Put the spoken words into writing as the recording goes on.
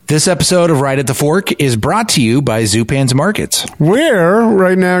This episode of Right at the Fork is brought to you by Zupan's Markets. Where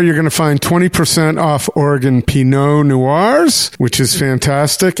right now you're going to find 20% off Oregon Pinot Noirs, which is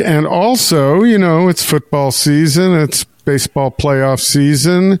fantastic. And also, you know, it's football season. It's baseball playoff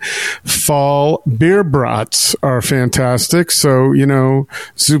season. Fall beer brats are fantastic. So, you know,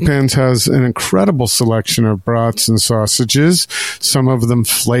 Zupan's has an incredible selection of brats and sausages, some of them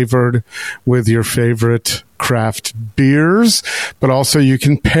flavored with your favorite craft beers, but also you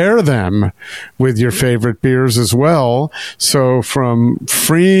can pair them with your favorite beers as well. So from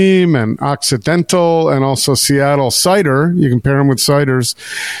Freem and Occidental and also Seattle cider, you can pair them with ciders.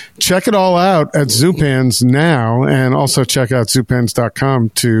 Check it all out at Zupan's now, and also check out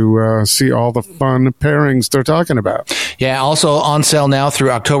Zupans.com to see all the fun pairings they're talking about. Yeah, also on sale now through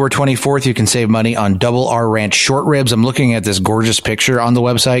October 24th. You can save money on Double R Ranch short ribs. I'm looking at this gorgeous picture on the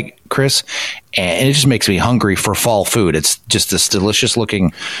website, Chris, and it just makes me hungry for fall food. It's just this delicious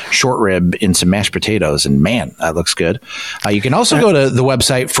looking short rib in some mashed potatoes, and man, that looks good. You can also go to the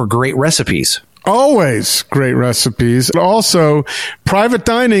website for great recipes. Always great recipes. Also, private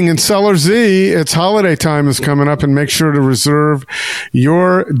dining in Cellar Z. It's holiday time is coming up, and make sure to reserve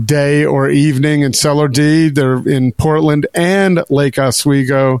your day or evening in Cellar D. They're in Portland and Lake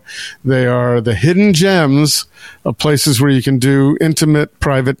Oswego. They are the hidden gems of places where you can do intimate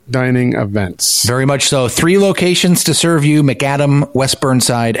private dining events. Very much so. 3 locations to serve you: McAdam, West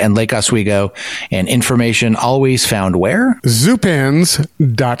Burnside, and Lake Oswego. And information always found where?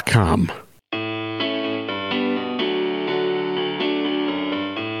 Zupans.com.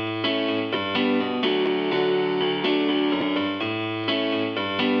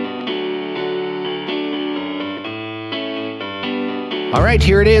 All right,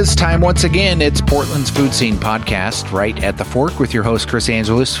 here it is. Time once again. It's Portland's Food Scene Podcast, Right at the Fork, with your host, Chris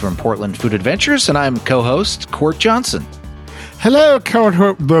Angelis from Portland Food Adventures, and I'm co-host, Court Johnson. Hello,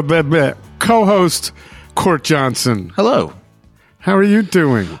 co-host Court Johnson. Hello. How are you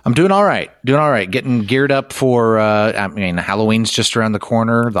doing? I'm doing all right. Getting geared up for, Halloween's just around the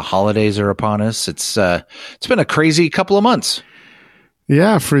corner. The holidays are upon us. It's been a crazy couple of months.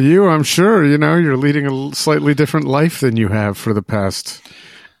 Yeah, for you, I'm sure, you know, you're leading a slightly different life than you have for the past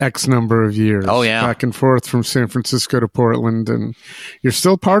X number of years. Oh, yeah. Back and forth from San Francisco to Portland, and you're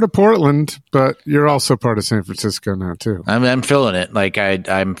still part of Portland, but you're also part of San Francisco now, too. I'm feeling it. Like,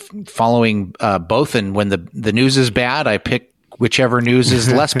 I'm following both, and when the news is bad, I pick whichever news is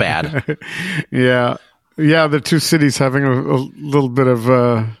less bad. Yeah, the two cities having a little bit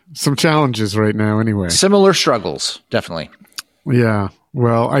of some challenges right now anyway. Similar struggles, definitely. Yeah.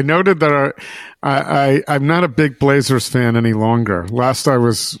 Well, I noted that I'm not a big Blazers fan any longer. Last I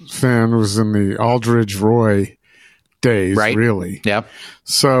was in the Aldridge Roy days, right? Really. Yeah.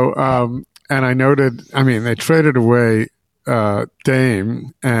 So, and I noted, they traded away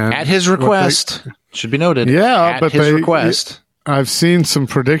Dame, and at his request, should be noted. Yeah, but his request. I've seen some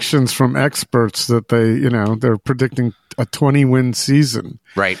predictions from experts that they're predicting a 20-win season.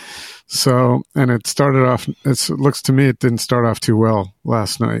 Right. So, and it looks to me it didn't start off too well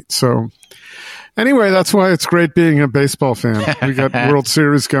last night. So, anyway, that's why it's great being a baseball fan. We got World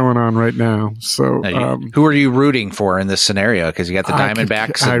Series going on right now. So, who are you rooting for in this scenario? Because you got the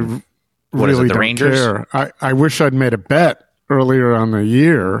Diamondbacks. I really the don't Rangers? care. I wish I'd made a bet earlier on the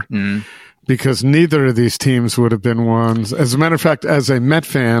year because neither of these teams would have been ones. As a matter of fact, as a Met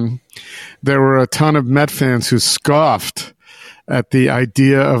fan, there were a ton of Met fans who scoffed at the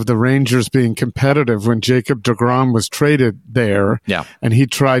idea of the Rangers being competitive when Jacob deGrom was traded there. Yeah. And he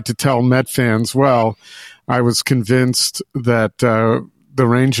tried to tell Met fans, well, I was convinced that the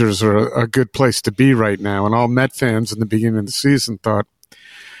Rangers are a good place to be right now. And all Met fans in the beginning of the season thought,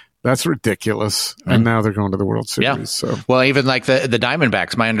 that's ridiculous. And now they're going to the World Series. Yeah. So. Well, even like the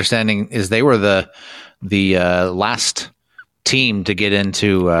Diamondbacks, my understanding is they were the last team to get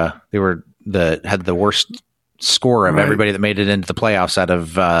into, had the worst score of everybody that made it into the playoffs out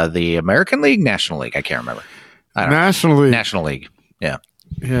of the American League, National League. I can't remember. National League. Yeah.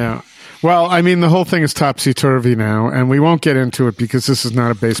 Yeah. Well, the whole thing is topsy-turvy now, and we won't get into it because this is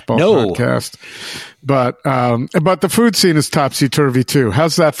not a baseball podcast. But the food scene is topsy-turvy too.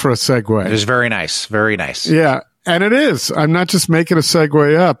 How's that for a segue? It was very nice. Very nice. Yeah. And it is. I'm not just making a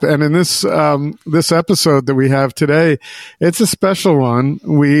segue up. And in this episode that we have today, it's a special one.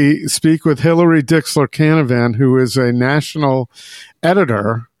 We speak with Hillary Dixler Canavan, who is a national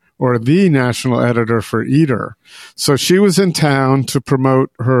editor, or the national editor for Eater. So she was in town to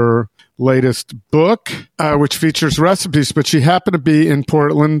promote her latest book, which features recipes, but she happened to be in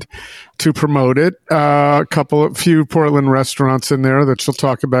Portland to promote it. A few Portland restaurants in there that she'll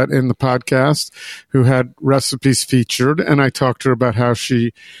talk about in the podcast who had recipes featured. And I talked to her about how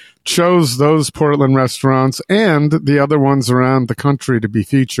she chose those Portland restaurants and the other ones around the country to be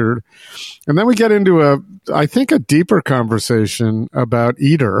featured. And then we get into I think a deeper conversation about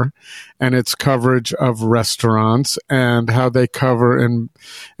Eater and its coverage of restaurants and how they cover, and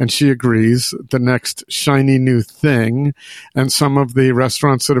she agrees, the next shiny new thing. And some of the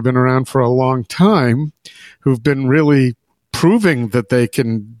restaurants that have been around for a long time who've been really proving that they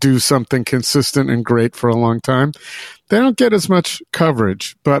can do something consistent and great for a long time, they don't get as much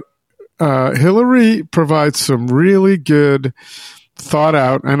coverage. But Hillary provides some really good thought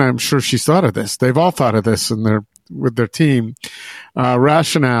out, and I'm sure she's thought of this. They've all thought of this with their team,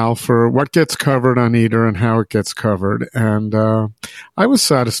 rationale for what gets covered on Eater and how it gets covered. And I was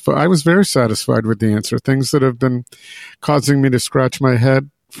satisfied. I was very satisfied with the answer. Things that have been causing me to scratch my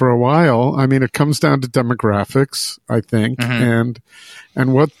head for a while. I mean, it comes down to demographics, I think, and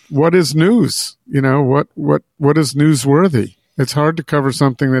what is news? You know, what is newsworthy? It's hard to cover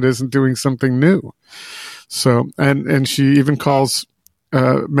something that isn't doing something new. So, and she even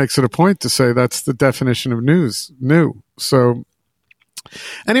makes it a point to say that's the definition of new. So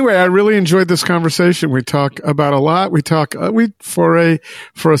anyway, I really enjoyed this conversation. We talk about a lot. We for a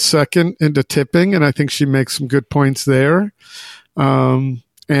second into tipping, and I think she makes some good points there. And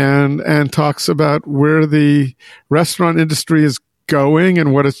talks about where the restaurant industry is going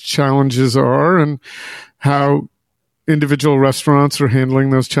and what its challenges are and how individual restaurants are handling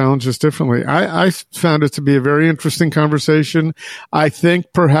those challenges differently. I found it to be a very interesting conversation. I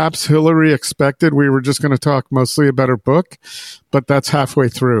think perhaps Hillary expected we were just going to talk mostly about her book, but that's halfway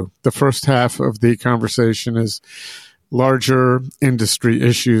through. The first half of the conversation is larger industry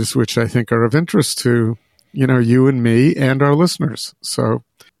issues, which I think are of interest to, you and me and our listeners. So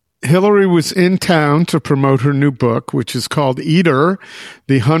Hillary was in town to promote her new book, which is called Eater,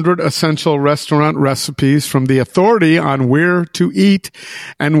 the 100 Essential Restaurant Recipes from the Authority on Where to Eat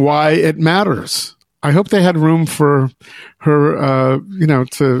and Why It Matters. I hope they had room for her,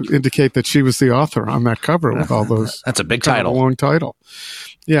 to indicate that she was the author on that cover with all those. That's a big title. A long title.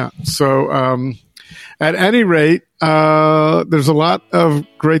 Yeah. So, at any rate, there's a lot of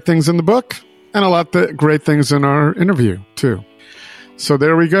great things in the book and a lot of great things in our interview too. So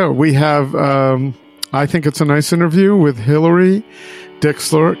there we go. We have, I think it's a nice interview with Hillary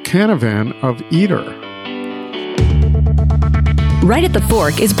Dixler Canavan of Eater. Right at the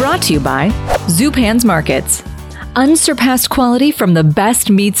Fork is brought to you by Zupan's Markets. Unsurpassed quality from the best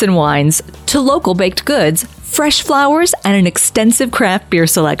meats and wines to local baked goods, fresh flowers, and an extensive craft beer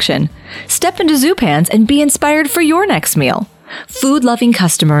selection. Step into Zupan's and be inspired for your next meal. Food-loving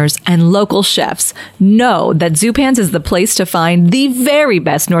customers and local chefs know that Zupan's is the place to find the very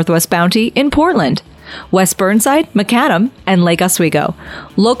best Northwest bounty in Portland. West Burnside, Macadam, and Lake Oswego.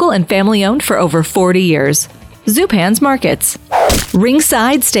 Local and family-owned for over 40 years. Zupan's Markets.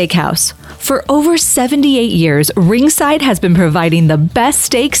 RingSide Steakhouse. For over 78 years, RingSide has been providing the best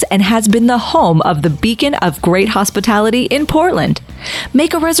steaks and has been the home of the beacon of great hospitality in Portland.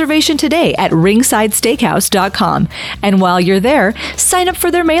 Make a reservation today at ringsidesteakhouse.com. And while you're there, sign up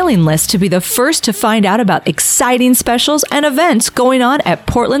for their mailing list to be the first to find out about exciting specials and events going on at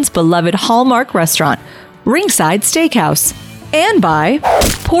Portland's beloved Hallmark restaurant, RingSide Steakhouse. And by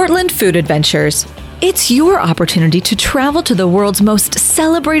Portland Food Adventures. It's your opportunity to travel to the world's most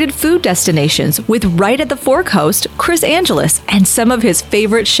celebrated food destinations with Right at the Fork host Chris Angeles and some of his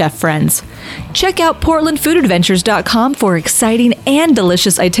favorite chef friends. Check out portlandfoodadventures.com for exciting and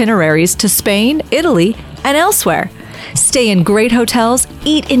delicious itineraries to Spain, Italy, and elsewhere. Stay in great hotels,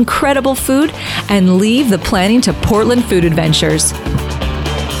 eat incredible food, and leave the planning to Portland Food Adventures.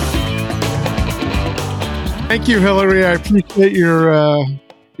 Thank you, Hillary. I appreciate your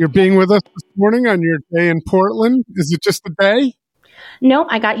being with us this morning on your day in Portland. Is it just a day? No,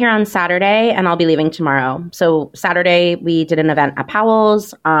 I got here on Saturday and I'll be leaving tomorrow. So Saturday we did an event at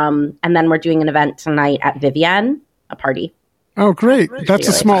Powell's, and then we're doing an event tonight at Vivienne, a party. Oh, great. That's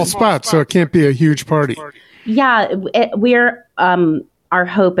a small spot, so it can't be a huge party. Yeah, we're our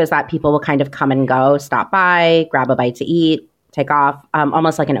hope is that people will kind of come and go, stop by, grab a bite to eat, take off,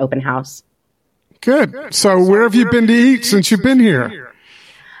 almost like an open house. Good. So where have you been to eat since you've been here?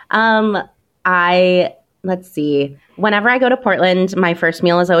 Let's see. Whenever I go to Portland, my first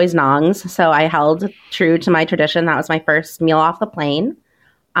meal is always Nong's. So I held true to my tradition. That was my first meal off the plane.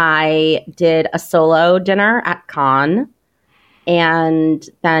 I did a solo dinner at Cannes. And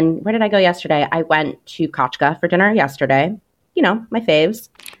then where did I go yesterday? I went to Kochka for dinner yesterday. My faves.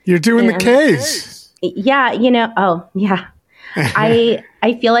 You're doing the K's. Yeah, oh, yeah. I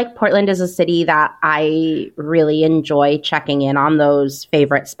feel like Portland is a city that I really enjoy checking in on those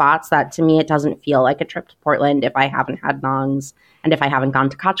favorite spots. That to me, it doesn't feel like a trip to Portland if I haven't had Nong's and if I haven't gone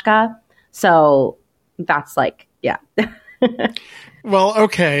to Kachka. So that's like, yeah. Well,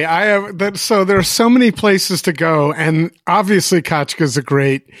 okay. So there are so many places to go, and obviously Kachka is a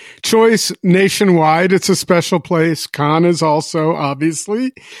great choice nationwide. It's a special place. Cannes is also,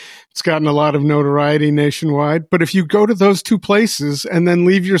 obviously. It's gotten a lot of notoriety nationwide. But if you go to those two places and then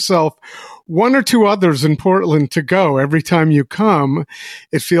leave yourself one or two others in Portland to go every time you come,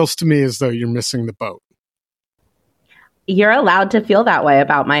 it feels to me as though you're missing the boat. You're allowed to feel that way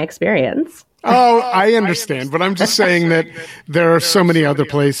about my experience. Oh, I understand, but I'm just saying that there are so many other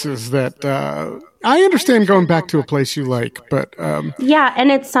places that I understand going back to a place you like, but yeah,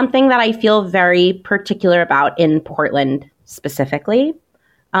 and it's something that I feel very particular about in Portland specifically.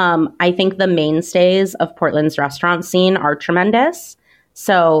 I think the mainstays of Portland's restaurant scene are tremendous.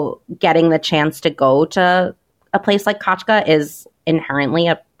 So getting the chance to go to a place like Kachka is inherently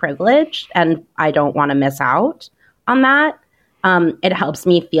a privilege, and I don't want to miss out on that. It helps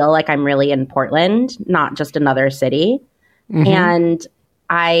me feel like I'm really in Portland, not just another city. Mm-hmm. And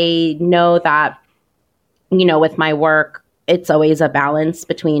I know that, you know, with my work, it's always a balance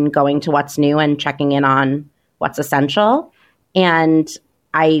between going to what's new and checking in on what's essential. And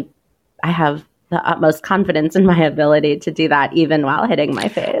I have the utmost confidence in my ability to do that even while hitting my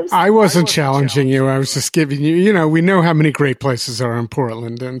faves. I wasn't challenging you. I was just giving you, you know, we know how many great places are in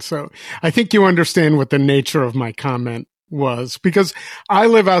Portland. And so I think you understand what the nature of my comment was, because I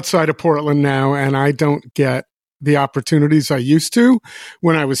live outside of Portland now and I don't get the opportunities I used to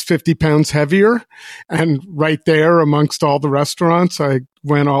when I was 50 pounds heavier. And right there amongst all the restaurants, I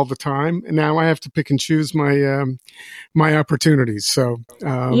went all the time. And now I have to pick and choose my my opportunities. So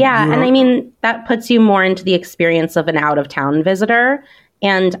yeah, and I mean, that puts you more into the experience of an out-of-town visitor.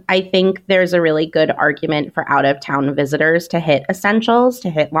 And I think there's a really good argument for out-of-town visitors to hit essentials, to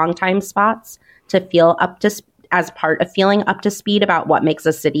hit long-time spots, to feel up to as part of feeling up to speed about what makes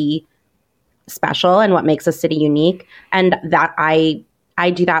a city special and what makes a city unique. And that I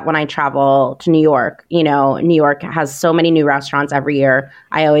do that when I travel to New York. You know, New York has so many new restaurants every year.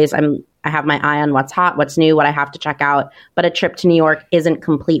 I have my eye on what's hot, what's new, what I have to check out. But a trip to New York isn't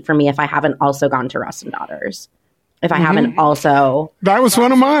complete for me if I haven't also gone to Russ and Daughters. If I haven't also... That was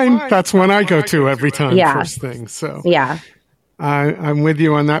one of mine. That's one I go to every time, first thing. So yeah. I'm with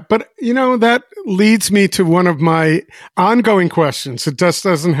you on that. But, you know, that leads me to one of my ongoing questions. It just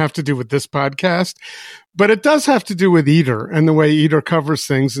doesn't have to do with this podcast, but it does have to do with Eater and the way Eater covers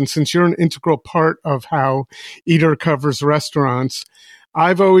things. And since you're an integral part of how Eater covers restaurants,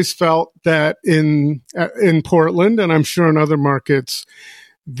 I've always felt that in Portland, and I'm sure in other markets,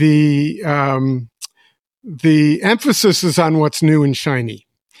 the emphasis is on what's new and shiny.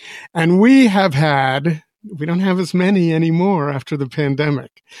 And we don't have as many anymore after the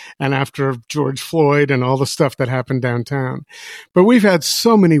pandemic and after George Floyd and all the stuff that happened downtown. But we've had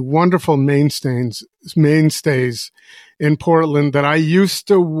so many wonderful mainstays in Portland that I used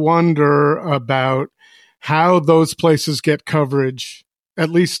to wonder about how those places get coverage, at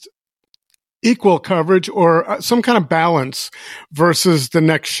least equal coverage or some kind of balance versus the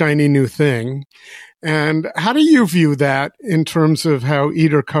next shiny new thing. And how do you view that in terms of how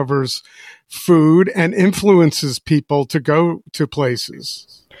Eater covers food and influences people to go to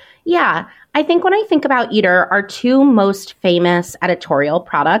places? Yeah, I think when I think about Eater, our two most famous editorial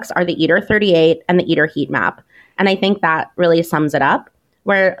products are the Eater 38 and the Eater Heat Map. And I think that really sums it up,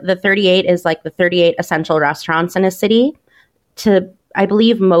 where the 38 is like the 38 essential restaurants in a city. I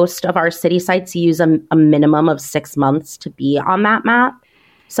believe most of our city sites use a minimum of 6 months to be on that map.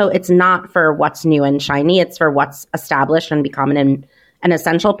 So it's not for what's new and shiny. It's for what's established and become an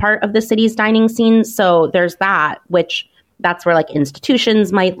essential part of the city's dining scene. So there's that's where like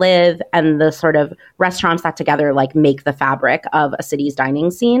institutions might live and the sort of restaurants that together like make the fabric of a city's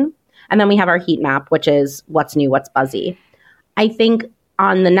dining scene. And then we have our heat map, which is what's new, what's buzzy. I think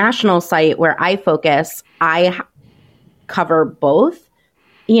on the national site where I focus, I cover both.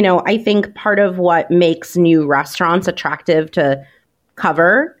 You know, I think part of what makes new restaurants attractive to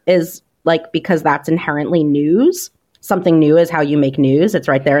cover is like because that's inherently news. Something new is how you make news. It's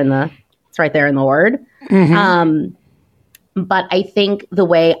right there in the word. Mm-hmm. But I think the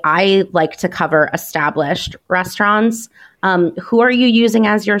way I like to cover established restaurants, who are you using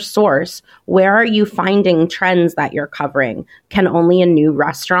as your source? Where are you finding trends that you're covering? Can only a new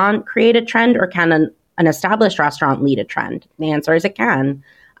restaurant create a trend, or can an established restaurant lead a trend? The answer is it can.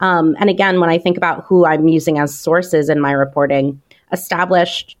 And again, when I think about who I'm using as sources in my reporting,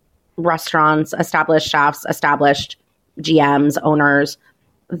 established restaurants, established chefs, established GMs, owners,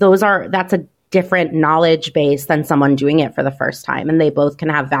 that's a different knowledge base than someone doing it for the first time. And they both can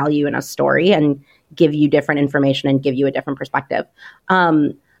have value in a story and give you different information and give you a different perspective.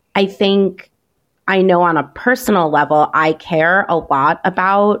 I think I know on a personal level, I care a lot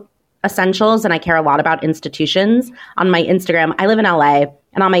about essentials and I care a lot about institutions. On my Instagram, I live in LA,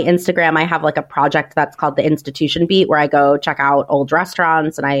 and on my Instagram, I have like a project that's called the Institution Beat, where I go check out old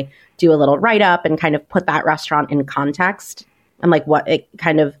restaurants and I do a little write up and kind of put that restaurant in context and like what it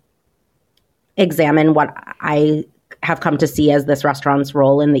kind of examine what I have come to see as this restaurant's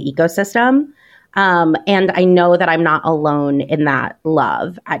role in the ecosystem. And I know that I'm not alone in that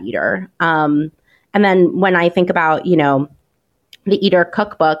love at Eater. And then when I think about, the Eater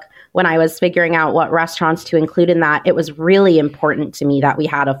cookbook, when I was figuring out what restaurants to include in that, it was really important to me that we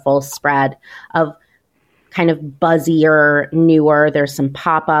had a full spread of kind of buzzier, newer. There's some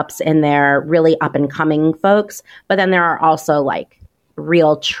pop-ups in there, really up and coming folks. But then there are also like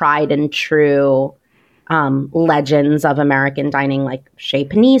real tried and true legends of American dining, like Chez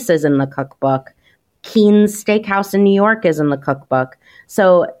Panisse is in the cookbook. Keen's Steakhouse in New York is in the cookbook.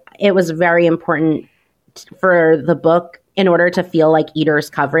 So it was very important for the book, in order to feel like Eater's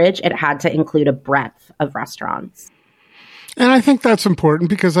coverage, it had to include a breadth of restaurants. And I think that's important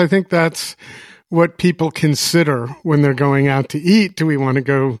because I think that's what people consider when they're going out to eat. Do we want to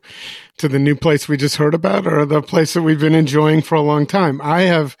go to the new place we just heard about or the place that we've been enjoying for a long time? I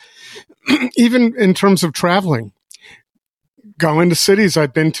have, even in terms of traveling, going to cities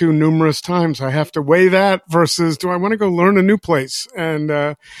I've been to numerous times, I have to weigh that versus do I want to go learn a new place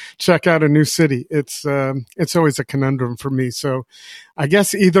and check out a new city? It's always a conundrum for me. So I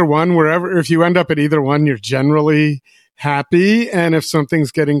guess either one, if you end up at either one, you're generally happy. And if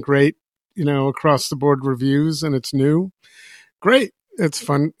something's getting great, across the board reviews and it's new, great. It's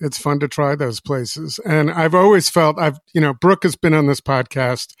fun. It's fun to try those places. And I've always felt Brooke has been on this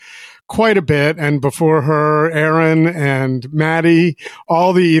podcast quite a bit. And before her, Aaron and Maddie,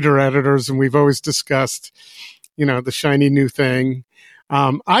 all the Eater editors. And we've always discussed, the shiny new thing.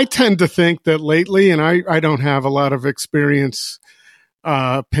 I tend to think that lately, and I don't have a lot of experience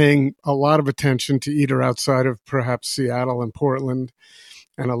paying a lot of attention to Eater outside of perhaps Seattle and Portland,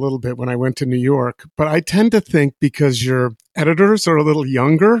 and a little bit when I went to New York. But I tend to think because your editors are a little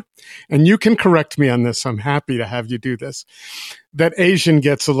younger, and you can correct me on this, I'm happy to have you do this, that Asian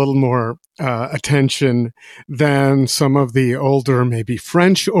gets a little more attention than some of the older, maybe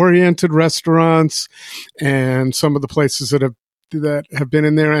French-oriented restaurants and some of the places that have been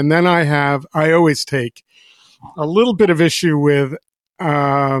in there. And then I always take a little bit of issue with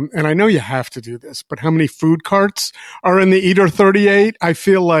and I know you have to do this, but how many food carts are in the Eater 38? I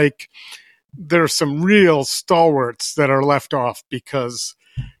feel like there are some real stalwarts that are left off because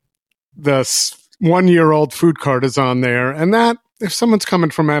the 1-year-old food cart is on there. And that, if someone's coming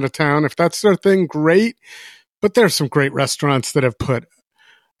from out of town, if that's their thing, great. But there's some great restaurants that have put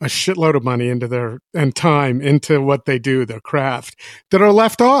a shitload of money and time into what they do, their craft, that are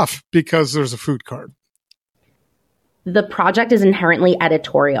left off because there's a food cart. The project is inherently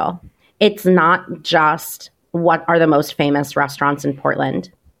editorial. It's not just what are the most famous restaurants in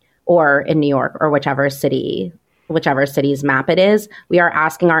Portland or in New York or whichever city's map it is. We are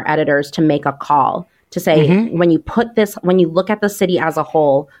asking our editors to make a call to say, when you look at the city as a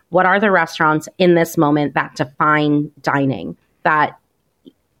whole, what are the restaurants in this moment that define dining, that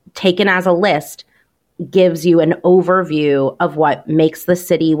taken as a list gives you an overview of what makes the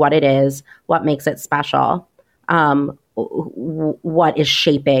city what it is, what makes it special. What is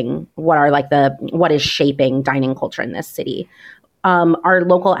shaping dining culture in this city. Our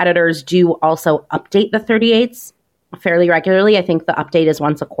local editors do also update the 38s fairly regularly. I think the update is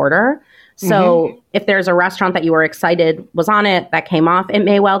once a quarter. So if there's a restaurant that you were excited was on it that came off, it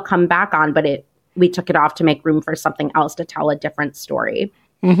may well come back on, but we took it off to make room for something else to tell a different story.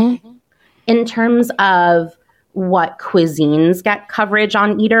 In terms of what cuisines get coverage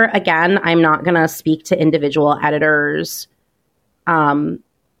on Eater, again, I'm not going to speak to individual editors'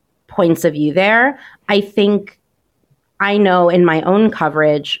 points of view there. I think I know in my own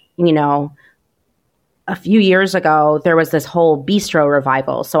coverage, a few years ago, there was this whole bistro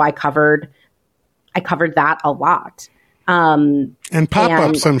revival. So I covered that a lot. And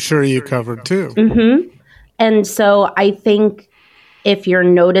pop-ups, I'm sure you covered too. And so I think if you're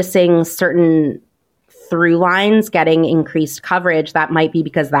noticing certain through lines getting increased coverage, that might be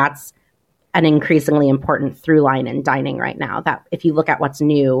because that's an increasingly important through line in dining right now. That if you look at what's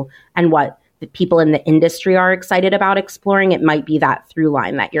new and what the people in the industry are excited about exploring, it might be that through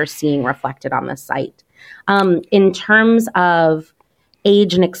line that you're seeing reflected on the site. In terms of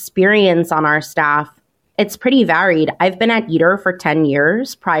age and experience on our staff, It's pretty varied. I've been at Eater for 10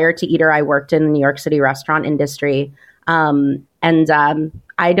 years. Prior to Eater, I worked in the New York City restaurant industry. I don't,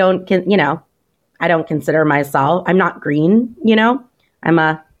 I don't consider myself, I'm not green, I'm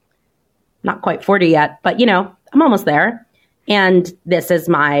not quite 40 yet, but I'm almost there. And this is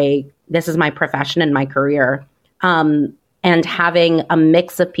my profession and my career. And having a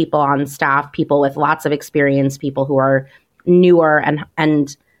mix of people on staff, people with lots of experience, people who are newer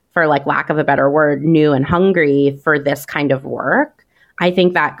and for lack of a better word, new and hungry for this kind of work, I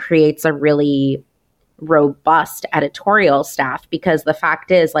think that creates a really robust editorial staff, because the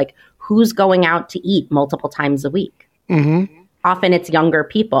fact is, who's going out to eat multiple times a week? Mm-hmm. Often it's younger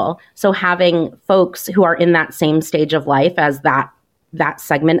people. So having folks who are in that same stage of life as that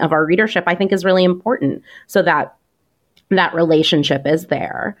segment of our readership, I think is really important, so that relationship is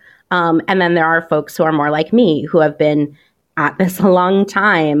there. And then there are folks who are more like me, who have been at this a long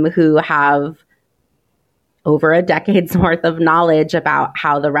time, who have over a decade's worth of knowledge about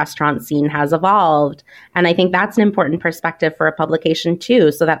how the restaurant scene has evolved. And I think that's an important perspective for a publication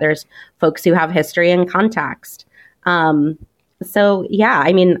too, so that there's folks who have history and context. So yeah,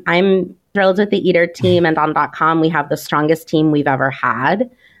 I'm thrilled with the Eater team, and on .com, we have the strongest team we've ever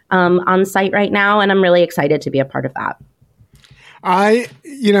had on site right now. And I'm really excited to be a part of that. I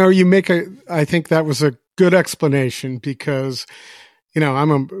think that was a good explanation, because my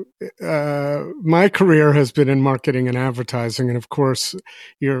career has been in marketing and advertising. And of course,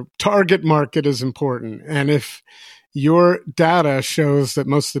 your target market is important. And if your data shows that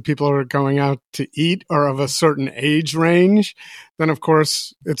most of the people who are going out to eat are of a certain age range, then of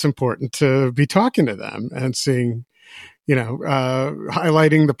course it's important to be talking to them and seeing,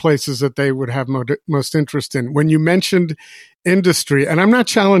 highlighting the places that they would have most interest in. When you mentioned industry, and I'm not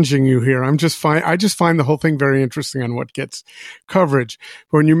challenging you here, I just find the whole thing very interesting on what gets coverage.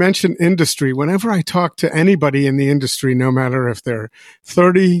 But when you mention industry, whenever I talk to anybody in the industry, no matter if they're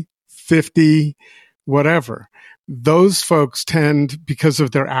 30, 50, whatever, those folks tend, because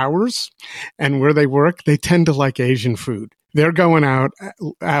of their hours and where they work, they tend to like Asian food. They're going out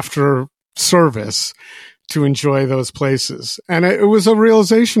after service to enjoy those places. And it was a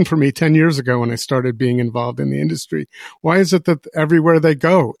realization for me 10 years ago when I started being involved in the industry. Why is it that everywhere they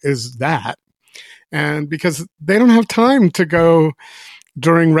go is that? And because they don't have time to go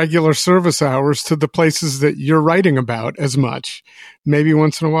during regular service hours to the places that you're writing about as much. Maybe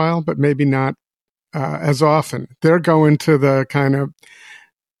once in a while, but maybe not as often. They're going to the kind of,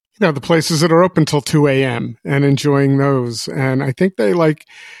 the places that are open till 2 a.m. and enjoying those. And I think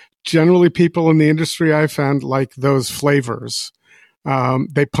generally people in the industry I found like those flavors.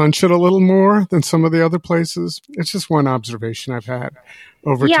 They punch it a little more than some of the other places. It's just one observation I've had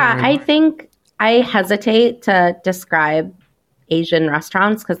over time. Yeah, I think I hesitate to describe Asian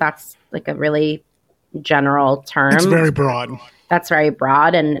restaurants, because that's a really general term. It's very broad. That's very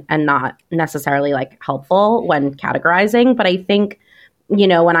broad and not necessarily helpful when categorizing. But I think,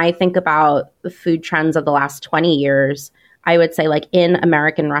 when I think about the food trends of the last 20 years, I would say in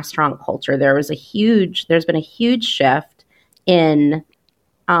American restaurant culture, there's been a huge shift in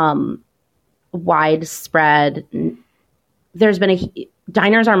widespread.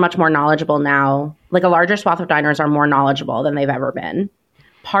 Diners are much more knowledgeable now. A larger swath of diners are more knowledgeable than they've ever been.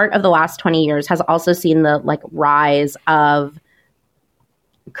 Part of the last 20 years has also seen the rise of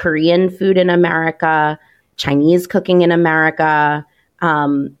Korean food in America, Chinese cooking in America.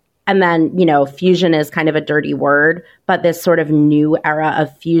 And then, fusion is kind of a dirty word, but this sort of new era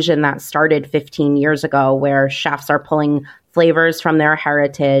of fusion that started 15 years ago, where chefs are pulling flavors from their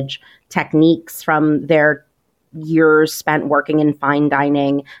heritage, techniques from their years spent working in fine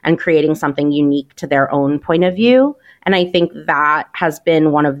dining, and creating something unique to their own point of view. And I think that has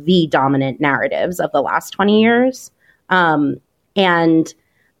been one of the dominant narratives of the last 20 years. And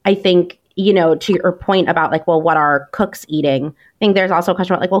I think, to your point about what are cooks eating? I think there's also a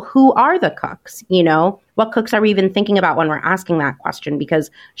question about who are the cooks? What cooks are we even thinking about when we're asking that question? Because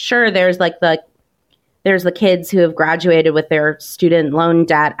sure, there's the kids who have graduated with their student loan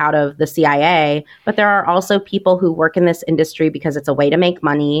debt out of the CIA, but there are also people who work in this industry because it's a way to make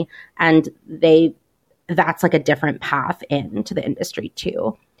money, and that's a different path into the industry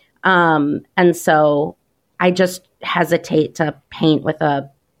too. And so I just hesitate to paint with a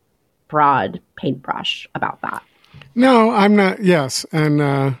broad paintbrush about that. No, I'm not. Yes. And,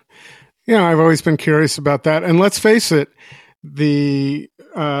 I've always been curious about that. And let's face it,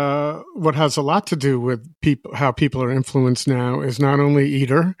 what has a lot to do with how people are influenced now is not only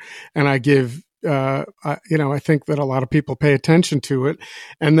Eater, and I give, I think that a lot of people pay attention to it.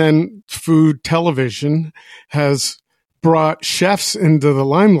 And then food television has brought chefs into the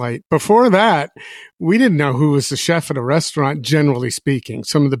limelight. Before that, we didn't know who was the chef at a restaurant, generally speaking.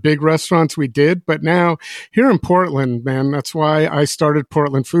 Some of the big restaurants we did, but now here in Portland, man, that's why I started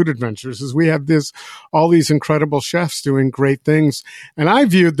Portland Food Adventures, is we have all these incredible chefs doing great things. And I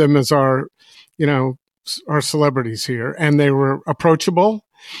viewed them as our celebrities here, and they were approachable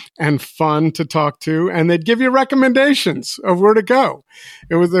and fun to talk to, and they'd give you recommendations of where to go.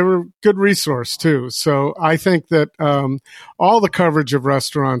 They were a good resource too. So I think that all the coverage of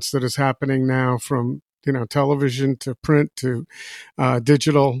restaurants that is happening now, from television to print to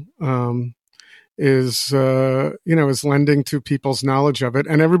digital, is lending to people's knowledge of it,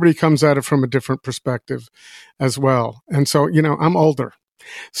 and everybody comes at it from a different perspective as well. And so I'm older,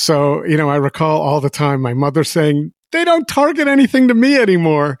 so I recall all the time my mother saying, they don't target anything to me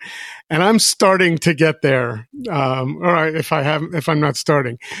anymore. And I'm starting to get there. All right. If I'm not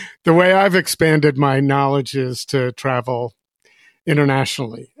starting, the way I've expanded my knowledge is to travel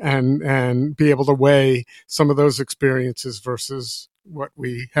internationally and be able to weigh some of those experiences versus what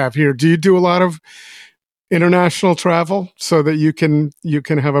we have here. Do you do a lot of international travel so that you can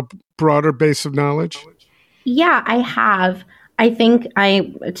have a broader base of knowledge? Yeah, I have. I think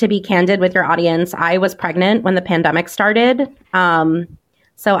to be candid with your audience, I was pregnant when the pandemic started.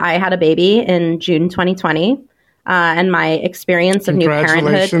 So I had a baby in June 2020, and my experience of new parenthood.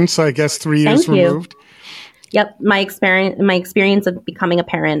 Congratulations! I guess 3 years removed. Yep, my experience of becoming a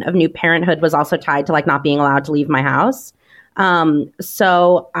parent of new parenthood was also tied to not being allowed to leave my house.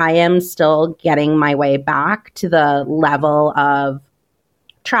 So I am still getting my way back to the level of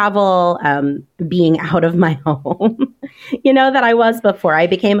travel, being out of my home, that I was before I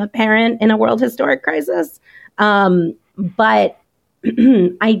became a parent in a world historic crisis. But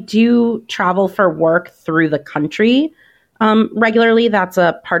I do travel for work through the country regularly. That's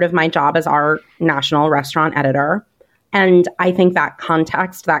a part of my job as our national restaurant editor. And I think that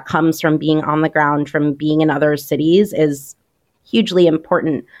context that comes from being on the ground, from being in other cities, is hugely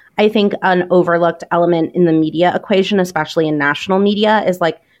important. I think an overlooked element in the media equation, especially in national media, is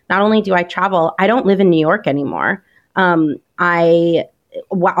not only do I travel, I don't live in New York anymore. All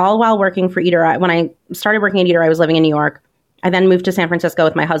while working for Eater, when I started working at Eater, I was living in New York. I then moved to San Francisco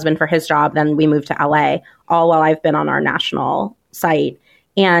with my husband for his job. Then we moved to LA, all while I've been on our national site.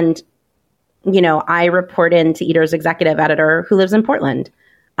 And, I report into Eater's executive editor who lives in Portland.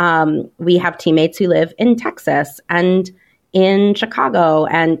 We have teammates who live in Texas and in Chicago.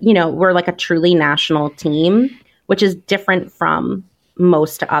 And, we're a truly national team, which is different from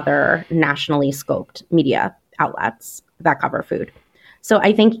most other nationally scoped media outlets that cover food. So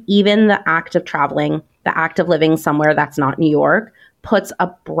I think even the act of traveling, the act of living somewhere that's not New York, puts a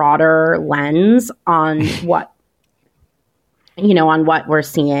broader lens on what we're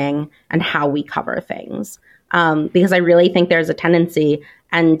seeing and how we cover things. Because I really think there's a tendency,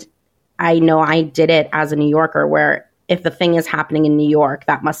 and I know I did it as a New Yorker, where if the thing is happening in New York,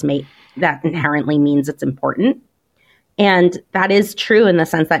 that inherently means it's important. And that is true in the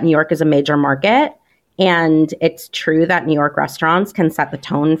sense that New York is a major market. And it's true that New York restaurants can set the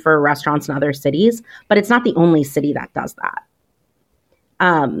tone for restaurants in other cities, but it's not the only city that does that.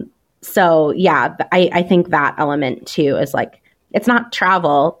 So yeah, I think that element too is it's not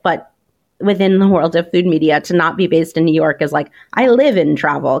travel, but within the world of food media, to not be based in New York is I live in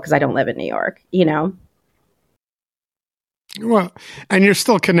travel because I don't live in New York, Well, and you're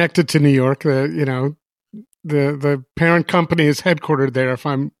still connected to New York. The parent company is headquartered there, if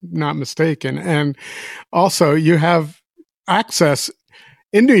I'm not mistaken. And also you have access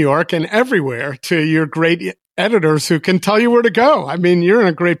in New York and everywhere to your great editors who can tell you where to go. I mean, you're in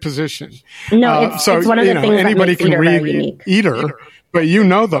a great position. No, it's one of the things anybody that makes can read Eater, but you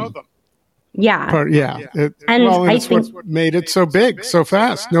know them. Yeah. It's what made it so big, so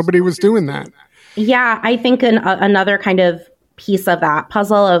fast. Nobody was doing that. Yeah, I think another kind of piece of that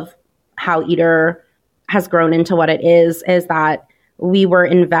puzzle of how Eater has grown into what it is that we were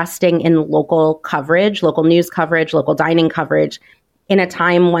investing in local coverage, local news coverage, local dining coverage in a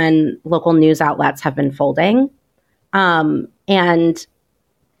time when local news outlets have been folding. And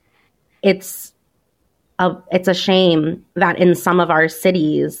it's a shame that in some of our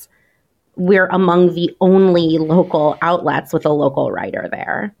cities, we're among the only local outlets with a local writer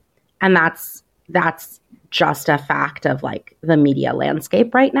there. And that's just a fact of the media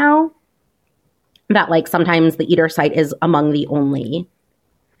landscape right now. That sometimes the Eater site is among the only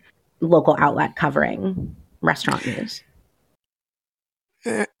local outlet covering restaurant news.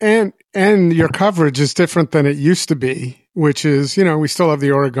 And your coverage is different than it used to be, which is, we still have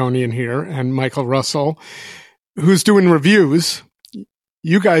the Oregonian here and Michael Russell, who's doing reviews.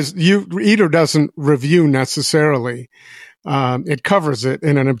 Eater doesn't review necessarily. It covers it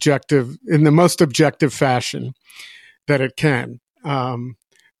in the most objective fashion that it can.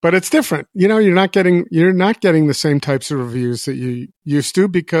 But it's different. You're not getting the same types of reviews that you used to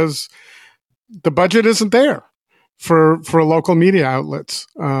because the budget isn't there for local media outlets.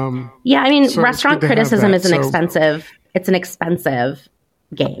 Restaurant criticism is it's an expensive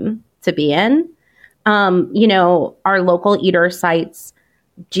game to be in. Our local eater sites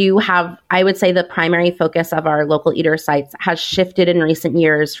do have, I would say the primary focus of our local eater sites has shifted in recent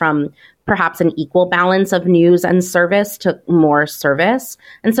years from perhaps an equal balance of news and service to more service.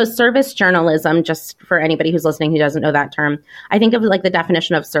 And so service journalism, just for anybody who's listening who doesn't know that term, I think of like the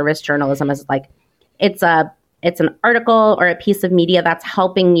definition of service journalism as like, it's an article or a piece of media that's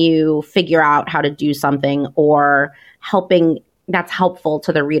helping you figure out how to do something or that's helpful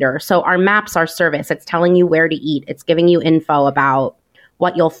to the reader. So our maps are service. It's telling you where to eat. It's giving you info about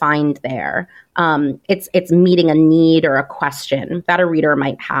what you'll find there. It's meeting a need or a question that a reader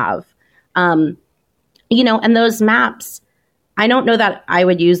might have. And those maps, I don't know that I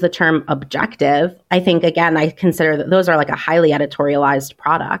would use the term objective. I think, again, I consider that those are like a highly editorialized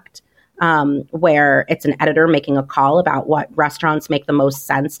product where it's an editor making a call about what restaurants make the most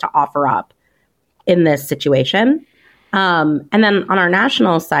sense to offer up in this situation. And then on our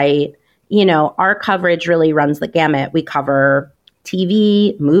national site, our coverage really runs the gamut. We cover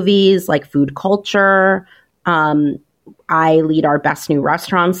TV, movies, like food culture. I lead our best new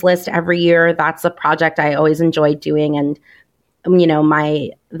restaurants list every year. That's a project I always enjoy doing. And,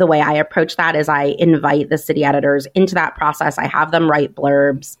 the way I approach that is I invite the city editors into that process. I have them write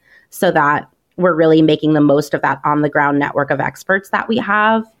blurbs so that we're really making the most of that on the ground network of experts that we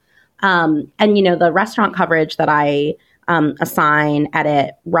have. The restaurant coverage that I assign,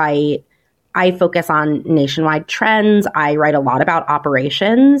 edit, write, I focus on nationwide trends. I write a lot about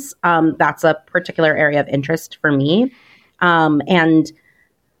operations. That's a particular area of interest for me. And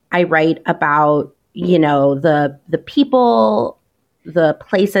I write about, the people, the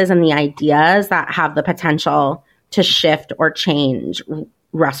places, and the ideas that have the potential to shift or change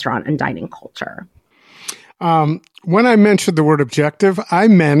restaurant and dining culture. When I mentioned the word objective, I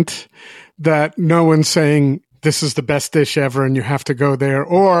meant that no one's saying this is the best dish ever and you have to go there,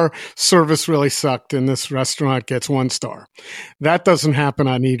 or service really sucked and this restaurant gets 1 star. That doesn't happen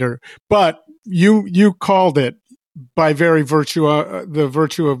on Eater. But you called it by the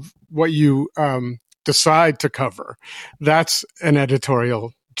virtue of what you decide to cover. That's an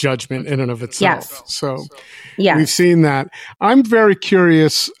editorial judgment in and of itself. Yes. So we've seen that. I'm very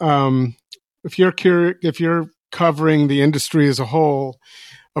curious if you're covering the industry as a whole.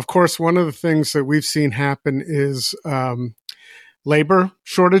 Of course, one of the things that we've seen happen is labor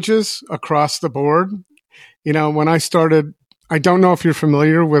shortages across the board. When I started, I don't know if you're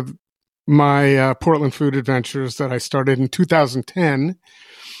familiar with my Portland food adventures that I started in 2010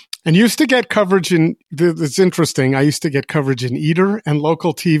 and used to get coverage it's interesting. I used to get coverage in Eater and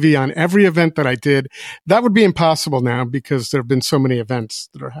local TV on every event that I did. That would be impossible now because there have been so many events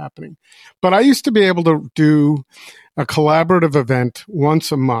that are happening. But I used to be able to do a collaborative event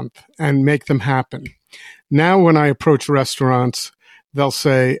once a month and make them happen. Now, when I approach restaurants, they'll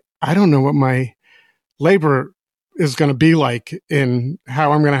say, I don't know what my labor is going to be like in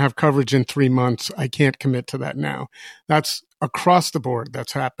how I'm going to have coverage in 3 months. I can't commit to that now. That's across the board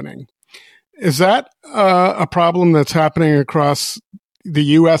that's happening. Is that a problem that's happening across the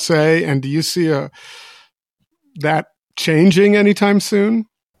USA? And do you see that changing anytime soon?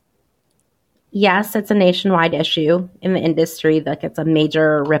 Yes, it's a nationwide issue in the industry. Like, it's a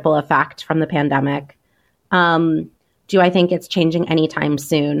major ripple effect from the pandemic. Do I think it's changing anytime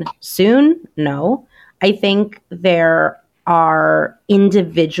soon? Soon? No. I think there are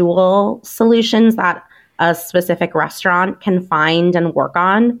individual solutions that a specific restaurant can find and work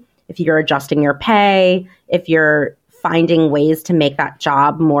on. If you're adjusting your pay, if you're finding ways to make that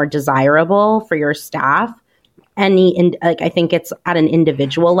job more desirable for your staff, I think it's at an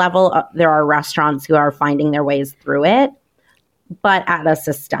individual level. There are restaurants who are finding their ways through it, but at a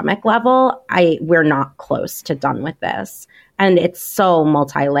systemic level, we're not close to done with this, and it's so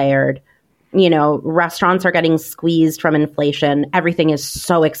multi-layered. Restaurants are getting squeezed from inflation. Everything is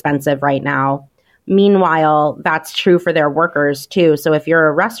so expensive right now. Meanwhile, that's true for their workers too. So if you're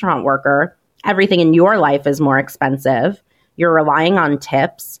a restaurant worker, everything in your life is more expensive. You're relying on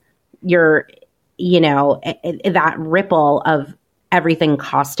tips. That ripple of everything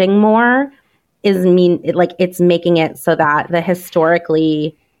costing more it's making it so that the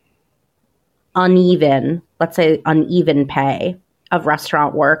historically uneven pay of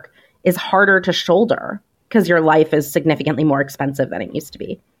restaurant work is harder to shoulder. because your life is significantly more expensive than it used to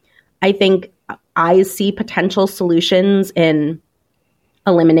be. I think I see potential solutions in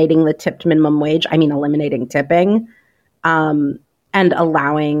eliminating the tipped minimum wage. I mean, eliminating tipping, and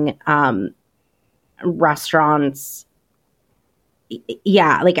allowing restaurants.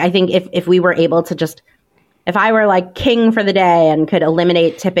 Yeah, like I think if we were able to just, if I were like king for the day and could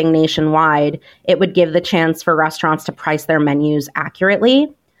eliminate tipping nationwide, it would give the chance for restaurants to price their menus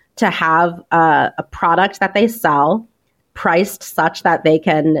accurately, to have a product that they sell priced such that they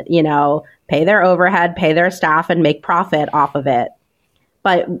can, pay their overhead, pay their staff, and make profit off of it.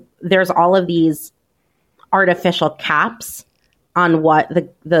 But there's all of these artificial caps on what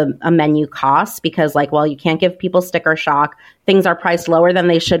a menu costs, because you can't give people sticker shock. Things are priced lower than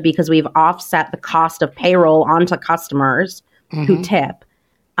they should because we've offset the cost of payroll onto customers who tip.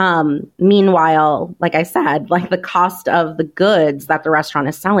 Meanwhile, like I said, the cost of the goods that the restaurant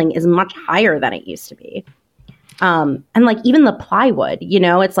is selling is much higher than it used to be. And even the plywood,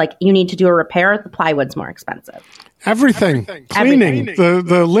 it's you need to do a repair, the plywood's more expensive. Everything. Cleaning,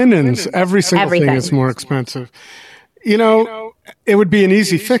 the linens, every single thing is more expensive. It would be an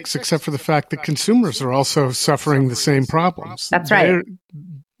easy fix, except for the fact that consumers are also suffering the same problems. That's right.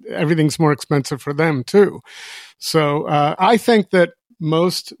 Everything's more expensive for them, too. So I think that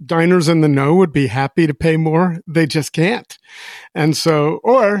most diners in the know would be happy to pay more. They just can't. And so,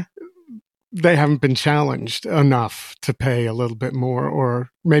 or they haven't been challenged enough to pay a little bit more, or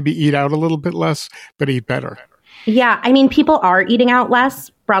maybe eat out a little bit less, but eat better. Yeah, I mean, people are eating out less,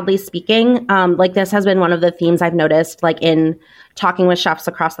 broadly speaking. This has been one of the themes I've noticed, in talking with chefs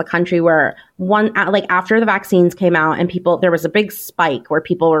across the country, where after the vaccines came out and there was a big spike where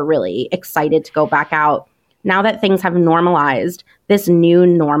people were really excited to go back out. Now that things have normalized, this new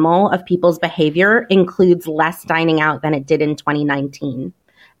normal of people's behavior includes less dining out than it did in 2019.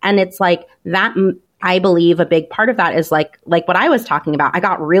 And it's that, I believe a big part of that is like what I was talking about. I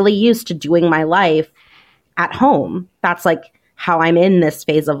got really used to doing my life at home. That's how I'm in this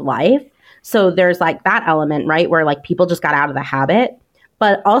phase of life. So there's that element, right, where people just got out of the habit,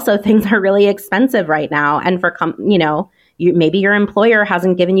 but also things are really expensive right now. And for, maybe your employer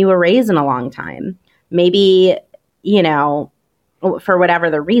hasn't given you a raise in a long time. Maybe, for whatever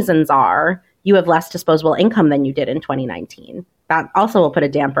the reasons are, you have less disposable income than you did in 2019. That also will put a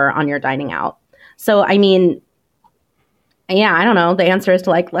damper on your dining out. So, I mean, yeah, I don't know. The answer is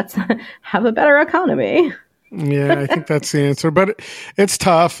to let's have a better economy. Yeah, I think that's the answer, but it's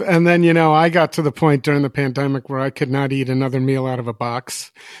tough. And then, I got to the point during the pandemic where I could not eat another meal out of a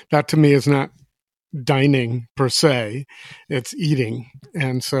box. That to me is not dining per se, it's eating.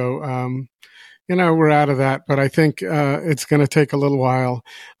 And so, we're out of that, but I think it's going to take a little while.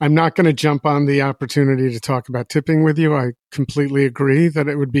 I'm not going to jump on the opportunity to talk about tipping with you. I completely agree that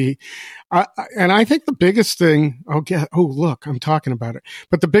it would be, and I think the biggest thing, look, I'm talking about it.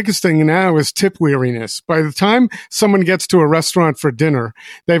 But the biggest thing now is tip weariness. By the time someone gets to a restaurant for dinner,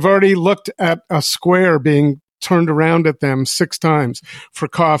 they've already looked at a square being turned around at them 6 times for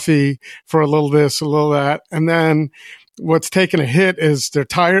coffee, for a little this, a little that, and then what's taken a hit is they're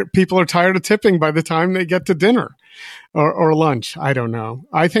tired. People are tired of tipping by the time they get to dinner or lunch. I don't know.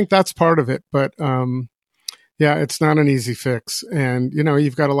 I think that's part of it, but yeah, it's not an easy fix. And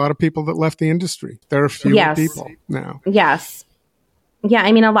you've got a lot of people that left the industry. There are fewer people now. Yes. Yeah,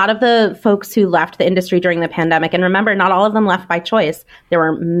 I mean, a lot of the folks who left the industry during the pandemic, and remember, not all of them left by choice. There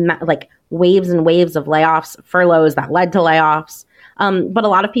were waves and waves of layoffs, furloughs that led to layoffs. But a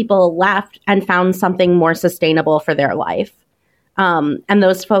lot of people left and found something more sustainable for their life. And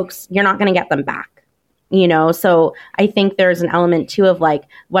those folks, you're not going to get them back, So I think there's an element too of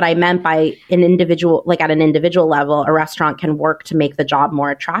what I meant by an individual, at an individual level, a restaurant can work to make the job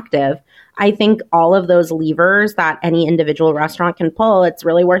more attractive. I think all of those levers that any individual restaurant can pull, it's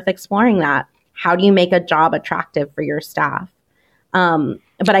really worth exploring that. How do you make a job attractive for your staff?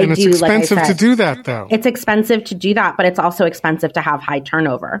 But it's expensive to do that, though. It's expensive to do that, but it's also expensive to have high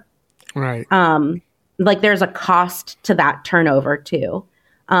turnover. Right. There's a cost to that turnover, too.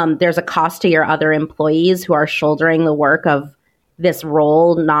 There's a cost to your other employees who are shouldering the work of this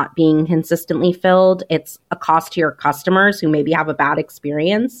role not being consistently filled. It's a cost to your customers who maybe have a bad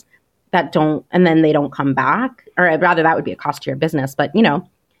experience and then they don't come back. Or rather, that would be a cost to your business. But,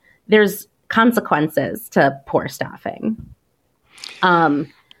 there's consequences to poor staffing.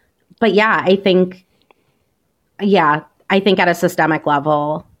 But yeah, I think at a systemic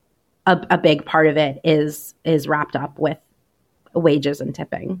level, a big part of it is wrapped up with wages and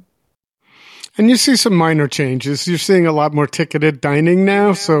tipping. And you see some minor changes. You're seeing a lot more ticketed dining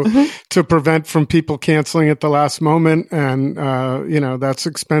now. So to prevent from people canceling at the last moment. And, that's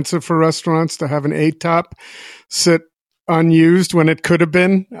expensive for restaurants to have an 8-top sit unused when it could have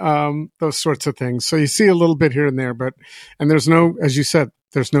been, those sorts of things. So you see a little bit here and there, and there's no, as you said,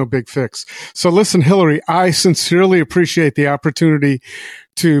 there's no big fix. So listen, Hillary, I sincerely appreciate the opportunity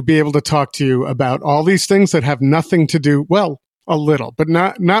to be able to talk to you about all these things that have nothing to do, well, a little, but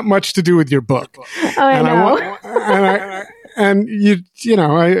not much to do with your book. Oh, I know.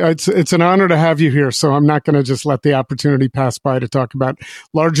 It's an honor to have you here. So I'm not going to just let the opportunity pass by to talk about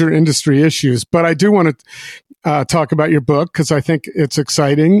larger industry issues, but I do want to talk about your book because I think it's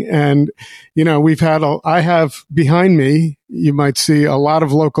exciting. And, I have behind me, you might see a lot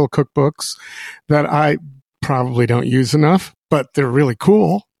of local cookbooks that I probably don't use enough, but they're really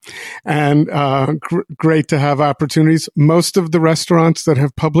cool. And great to have opportunities. Most of the restaurants that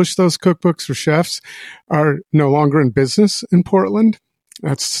have published those cookbooks for chefs are no longer in business in Portland.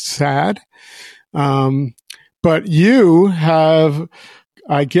 That's sad. But you have,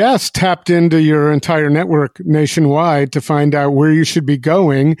 I guess, tapped into your entire network nationwide to find out where you should be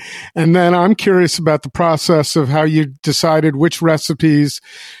going. And then I'm curious about the process of how you decided which recipes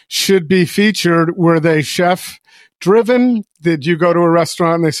should be featured. Were they chef driven? Did you go to a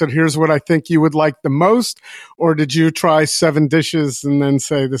restaurant and they said, here's what I think you would like the most? Or did you try 7 dishes and then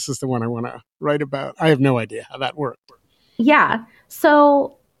say, this is the one I want to write about? I have no idea how that worked. Yeah.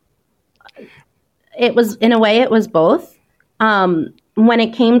 So it was, in a way, it was both. When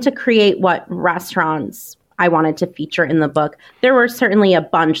it came to create what restaurants I wanted to feature in the book, there were certainly a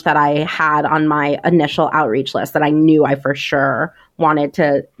bunch that I had on my initial outreach list that I knew I for sure wanted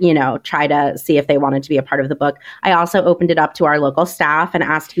to, try to see if they wanted to be a part of the book. I also opened it up to our local staff and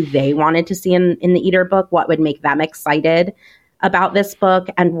asked who they wanted to see in the Eater book, what would make them excited about this book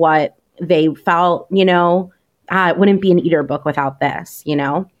and what they felt, it wouldn't be an Eater book without this,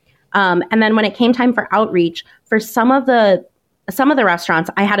 And then when it came time for outreach, for some of the restaurants,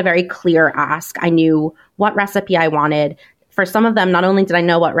 I had a very clear ask. I knew what recipe I wanted. For some of them, not only did I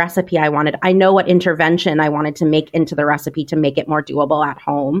know what recipe I wanted, I know what intervention I wanted to make into the recipe to make it more doable at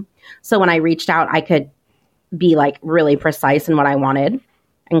home. So when I reached out, I could be really precise in what I wanted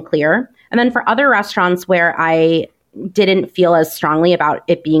and clear. And then for other restaurants where I didn't feel as strongly about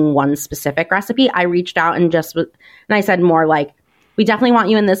it being one specific recipe, I reached out and I said more we definitely want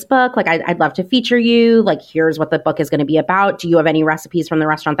you in this book. I'd love to feature you. Here's what the book is going to be about. Do you have any recipes from the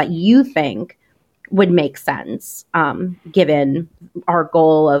restaurant that you think would make sense, given our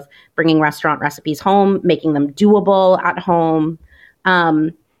goal of bringing restaurant recipes home, making them doable at home.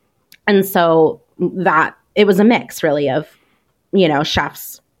 And so that it was a mix really of,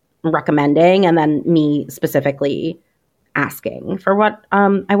 chefs recommending and then me specifically asking for what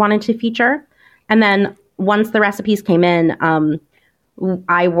I wanted to feature. And then once the recipes came in,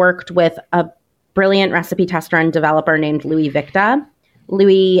 I worked with a brilliant recipe tester and developer named Louis Victa.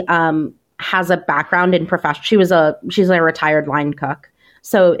 Louis has a background in profession. She's a retired line cook.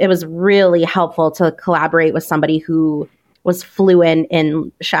 So it was really helpful to collaborate with somebody who was fluent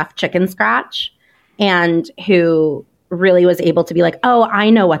in chef chicken scratch and who really was able to be oh,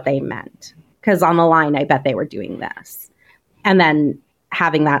 I know what they meant. Because on the line, I bet they were doing this. And then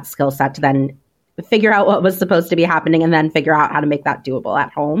having that skill set to then figure out what was supposed to be happening and then figure out how to make that doable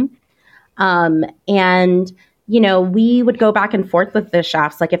at home. We would go back and forth with the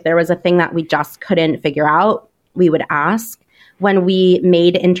chefs. If there was a thing that we just couldn't figure out, we would ask. When we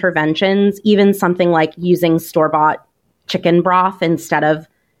made interventions, even something like using store-bought chicken broth instead of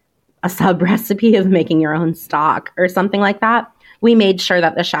a sub recipe of making your own stock or something like that, we made sure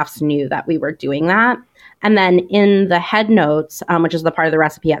that the chefs knew that we were doing that. And then in the head notes, which is the part of the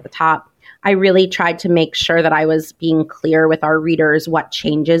recipe at the top, I really tried to make sure that I was being clear with our readers what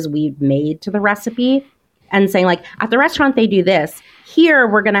changes we've made to the recipe and saying at the restaurant, they do this. Here,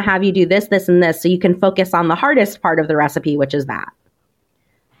 we're going to have you do this, this, and this. So you can focus on the hardest part of the recipe, which is that.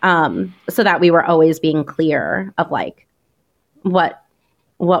 So that we were always being clear of what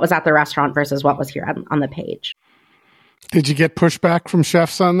was at the restaurant versus what was here on the page. Did you get pushback from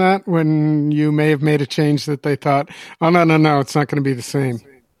chefs on that when you may have made a change that they thought, oh, no, it's not going to be the same?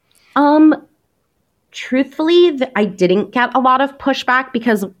 Truthfully, I didn't get a lot of pushback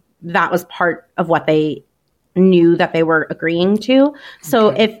because that was part of what they knew that they were agreeing to.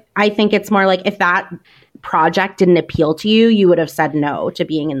 So I think it's more if that project didn't appeal to you, you would have said no to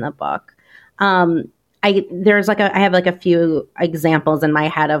being in the book. I have a few examples in my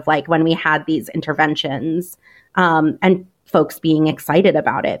head of when we had these interventions, and folks being excited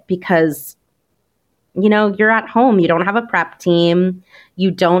about it because, you're at home, you don't have a prep team,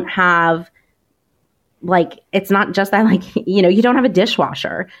 you don't have like, it's not just that, like, you know, you don't have a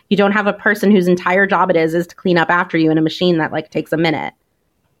dishwasher. You don't have a person whose entire job it is to clean up after you in a machine that like takes a minute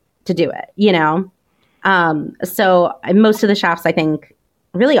to do it, you know? So most of the chefs, I think,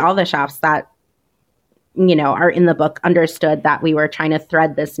 really all the chefs that, you know, are in the book understood that we were trying to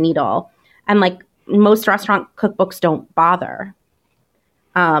thread this needle. And like most restaurant cookbooks don't bother.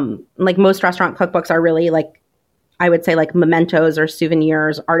 Like most restaurant cookbooks are really like, I would say like mementos or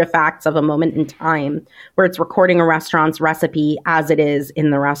souvenirs, artifacts of a moment in time where it's recording a restaurant's recipe as it is in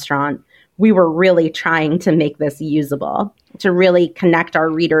the restaurant. We were really trying to make this usable, to really connect our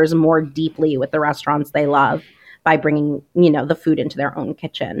readers more deeply with the restaurants they love by bringing, you know, the food into their own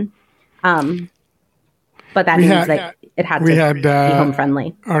kitchen. But that means that it had to be home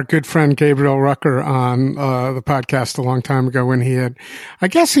friendly. Our good friend Gabriel Rucker on the podcast a long time ago when he had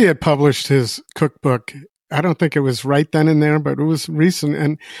published his cookbook. I don't think it was right then and there, but it was recent.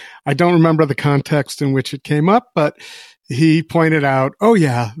 And I don't remember the context in which it came up, but he pointed out, oh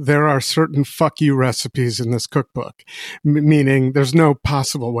yeah, there are certain fuck you recipes in this cookbook, meaning there's no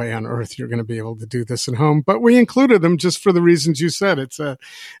possible way on earth you're going to be able to do this at home. But we included them just for the reasons you said. It's a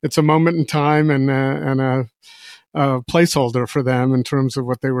moment in time and a placeholder for them in terms of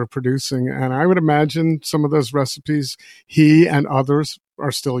what they were producing. And I would imagine some of those recipes he and others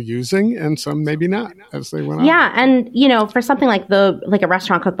are still using, and some maybe not as they went on. Yeah, and you know, for something like a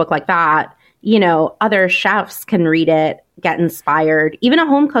restaurant cookbook like that, you know, other chefs can read it, get inspired. Even a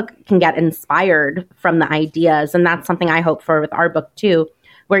home cook can get inspired from the ideas, and that's something I hope for with our book too,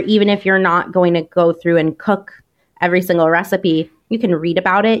 where even if you're not going to go through and cook every single recipe, you can read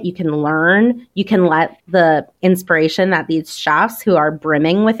about it, you can learn, you can let the inspiration that these chefs who are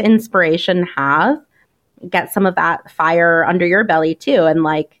brimming with inspiration have, get some of that fire under your belly too, and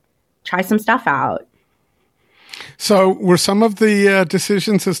like try some stuff out. So were some of the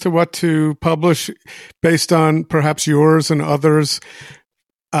decisions as to what to publish based on perhaps yours and others'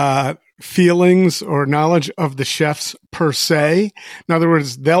 feelings or knowledge of the chefs per se? In other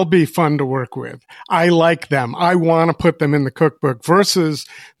words, they'll be fun to work with. I like them. I want to put them in the cookbook versus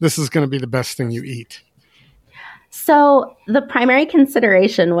this is going to be the best thing you eat. So the primary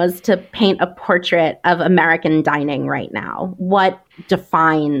consideration was to paint a portrait of American dining right now. What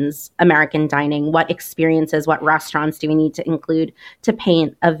defines American dining? What experiences, what restaurants do we need to include to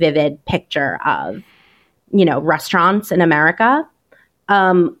paint a vivid picture of, you know, restaurants in America?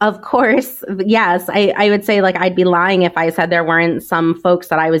 Of course, yes, I would say like I'd be lying if I said there weren't some folks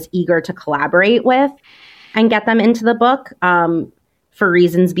that I was eager to collaborate with and get them into the book for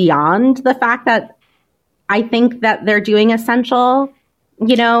reasons beyond the fact that I think that they're doing essential,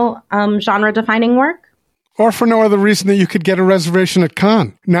 you know, genre-defining work. Or for no other reason that you could get a reservation at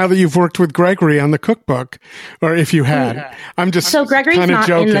Cannes, now that you've worked with Gregory on the cookbook, or if you had. Yeah. I'm just so Gregory's not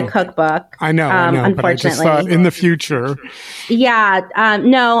joking. in the cookbook. I know, unfortunately. But I just thought in the future. Yeah,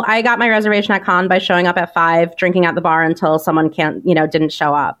 no, I got my reservation at Cannes by showing up at 5, drinking at the bar until someone didn't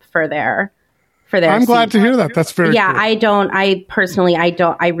show up for their I'm glad to hear that. That's very cool. I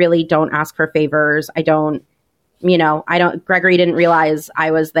really don't ask for favors. Gregory didn't realize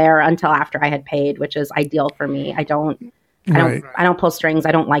I was there until after I had paid, which is ideal for me. I don't pull strings.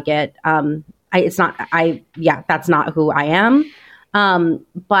 I don't like it. That's not who I am.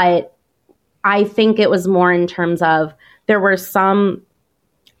 But I think it was more in terms of there were some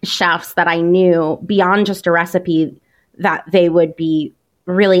chefs that I knew beyond just a recipe that they would be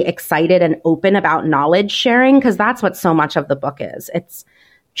really excited and open about knowledge sharing, because that's what so much of the book is. It's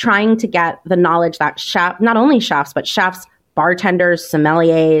trying to get the knowledge that not only chefs, but chefs, bartenders,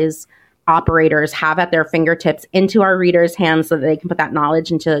 sommeliers, operators have at their fingertips into our readers' hands so that they can put that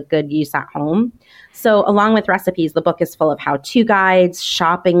knowledge into good use at home. So along with recipes, the book is full of how-to guides,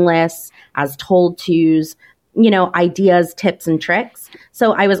 shopping lists, as told tos, ideas, tips, and tricks.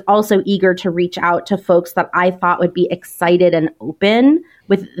 So I was also eager to reach out to folks that I thought would be excited and open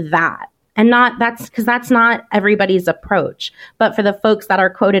with that. And that's not everybody's approach. But for the folks that are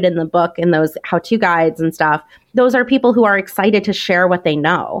quoted in the book in those how-to guides and stuff, those are people who are excited to share what they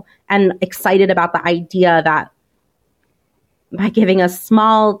know and excited about the idea that by giving a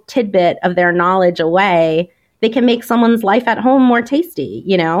small tidbit of their knowledge away, they can make someone's life at home more tasty,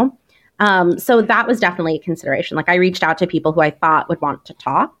 So that was definitely a consideration. Like I reached out to people who I thought would want to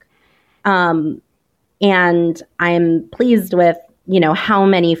talk. And I'm pleased with, how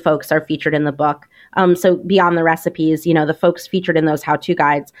many folks are featured in the book. So beyond the recipes, the folks featured in those how-to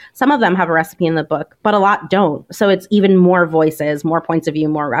guides, some of them have a recipe in the book, but a lot don't. So it's even more voices, more points of view,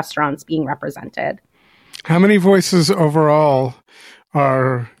 more restaurants being represented. How many voices overall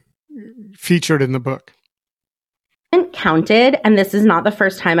are featured in the book? haven't counted, and this is not the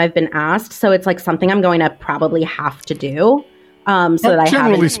first time I've been asked, so it's like something I'm going to probably have to do. So that I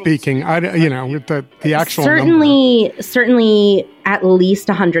generally speaking, with the actual certainly at least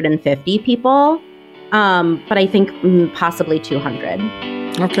 150 people, but I think possibly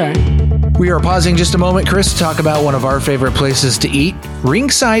 200. Okay. We are pausing just a moment, Chris, to talk about one of our favorite places to eat,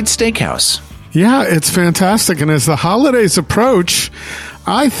 RingSide Steakhouse. Yeah, it's fantastic. And as the holidays approach,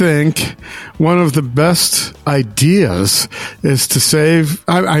 I think one of the best ideas is to save.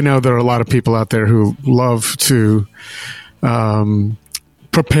 I know there are a lot of people out there who love to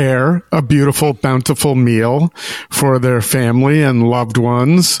prepare a beautiful, bountiful meal for their family and loved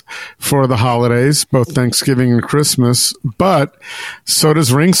ones for the holidays, both Thanksgiving and Christmas. But so does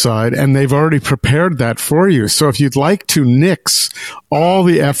RingSide, and they've already prepared that for you. So if you'd like to nix all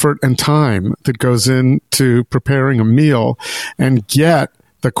the effort and time that goes into preparing a meal and get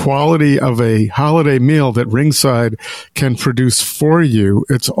the quality of a holiday meal that RingSide can produce for you,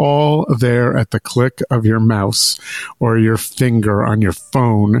 it's all there at the click of your mouse or your finger on your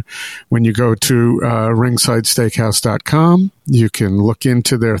phone. When you go to ringsidesteakhouse.com, you can look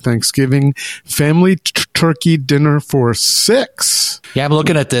into their Thanksgiving family turkey dinner for 6. Yeah, I'm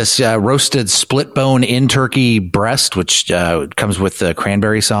looking at this roasted split bone in turkey breast, which comes with the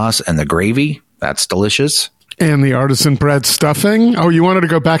cranberry sauce and the gravy. That's delicious. And the artisan bread stuffing. Oh, you wanted to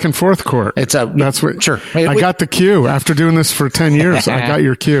go back and forth, Court. That's what. Sure. I got the cue. After doing this for 10 years, I got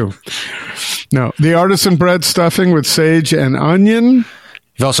your cue. No, the artisan bread stuffing with sage and onion.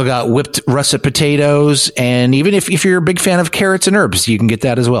 You've also got whipped russet potatoes. And even if you're a big fan of carrots and herbs, you can get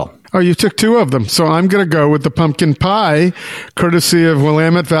that as well. Oh, you took 2 of them. So I'm going to go with the pumpkin pie, courtesy of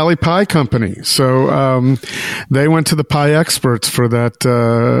Willamette Valley Pie Company. So they went to the pie experts for that,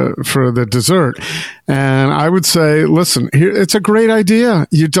 for the dessert. And I would say, listen, here, it's a great idea.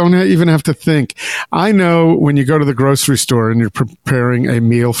 You don't even have to think. I know when you go to the grocery store and you're preparing a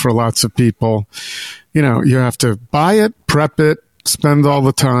meal for lots of people, you have to buy it, prep it, spend all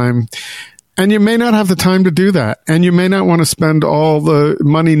the time. And you may not have the time to do that. And you may not want to spend all the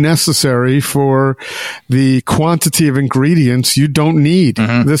money necessary for the quantity of ingredients you don't need.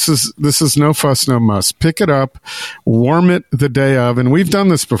 Mm-hmm. This is no fuss, no muss. Pick it up, warm it the day of. And we've done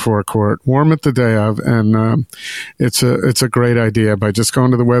this before, Court. Warm it the day of. And it's a great idea. By just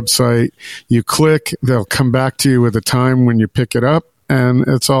going to the website, you click, they'll come back to you with a time when you pick it up, and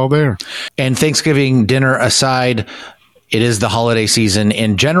it's all there. And Thanksgiving dinner aside, it is the holiday season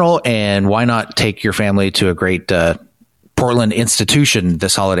in general, and why not take your family to a great Portland institution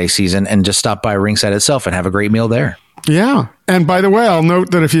this holiday season and just stop by RingSide itself and have a great meal there? Yeah. And by the way, I'll note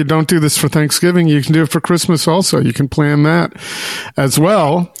that if you don't do this for Thanksgiving, you can do it for Christmas also. You can plan that as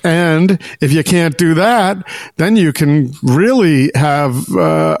well. And if you can't do that, then you can really have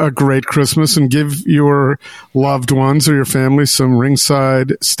a great Christmas and give your loved ones or your family some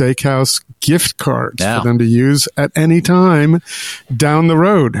RingSide Steakhouse gift cards for them to use at any time down the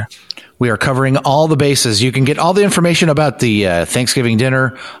road. We are covering all the bases. You can get all the information about the Thanksgiving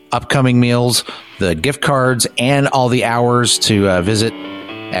dinner, upcoming meals, the gift cards, and all the hours to visit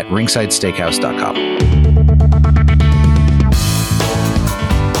at ringsidesteakhouse.com.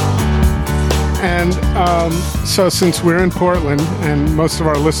 And so since we're in Portland and most of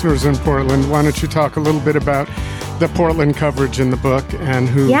our listeners are in Portland, why don't you talk a little bit about the Portland coverage in the book and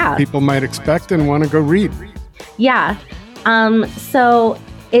who people might expect and want to go read? Yeah. So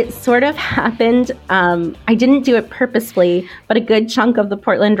it sort of happened. I didn't do it purposefully, but a good chunk of the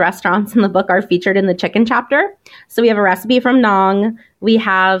Portland restaurants in the book are featured in the chicken chapter. So we have a recipe from Nong. We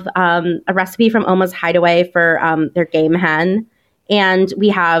have a recipe from Oma's Hideaway for their game hen. And we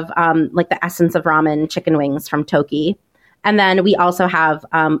have like the essence of ramen chicken wings from Toki. And then we also have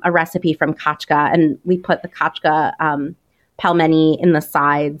a recipe from Kachka, and we put the Kachka pelmeni in the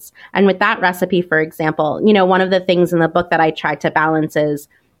sides. And with that recipe, for example, one of the things in the book that I tried to balance is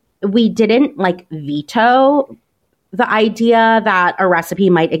we didn't veto the idea that a recipe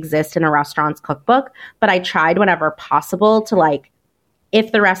might exist in a restaurant's cookbook, but I tried whenever possible to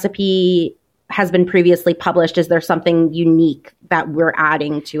if the recipe has been previously published, is there something unique that we're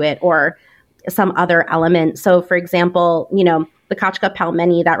adding to it or some other element? So for example, the Kachka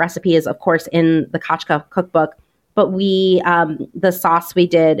pelmeni, that recipe is of course in the Kachka cookbook, but we, the sauce we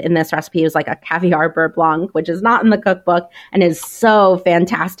did in this recipe was like a caviar beurre blanc, which is not in the cookbook and is so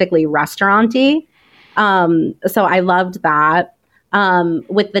fantastically restaurant-y. So I loved that.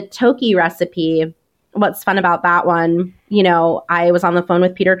 With the Toki recipe, what's fun about that one, I was on the phone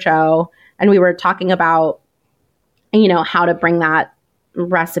with Peter Cho and we were talking about, how to bring that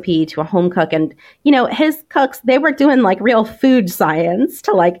recipe to a home cook. And, his cooks, they were doing real food science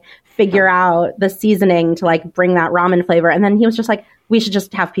to figure out the seasoning to like bring that ramen flavor. And then he was just like, we should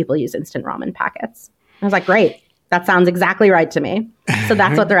just have people use instant ramen packets. I was like, great. That sounds exactly right to me. So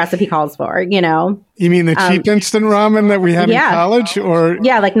that's what the recipe calls for, you know. You mean the cheap instant ramen that we had in college, or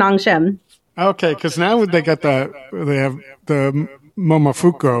like Nongshim? Okay, because now they have the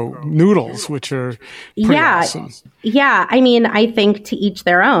Momofuku noodles, which are pretty awesome. Yeah, I mean, I think to each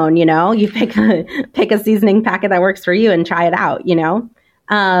their own. You know, you pick a seasoning packet that works for you and try it out. You know,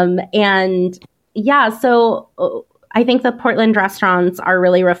 and yeah, so I think the Portland restaurants are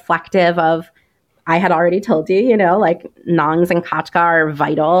really reflective of. I had already told you, you know, like Nongs and Kachka are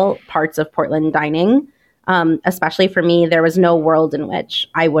vital parts of Portland dining. Especially for me, there was no world in which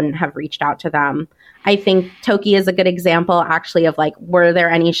I wouldn't have reached out to them. I think Toki is a good example, actually, of like, were there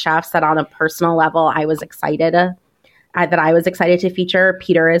any chefs that on a personal level I was excited to feature?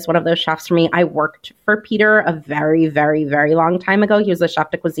 Peter is one of those chefs for me. I worked for Peter a very, very, very long time ago. He was the chef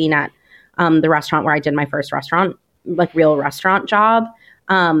de cuisine at the restaurant where I did my first real restaurant job.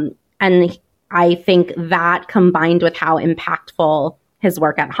 And I think that combined with how impactful his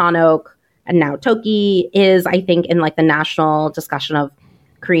work at Hanok and now Toki is, I think, in like the national discussion of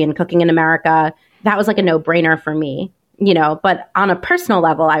Korean cooking in America, that was like a no-brainer for me, you know. But on a personal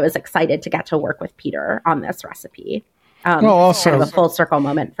level, I was excited to get to work with Peter on this recipe. Also kind of a full circle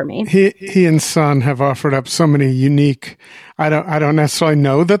moment for me. He and Son have offered up so many unique. I don't necessarily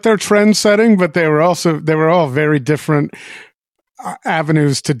know that they're trend setting, but they were all very different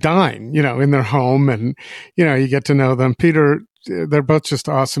avenues to dine, you know, in their home, and you know, you get to know them. Peter, they're both just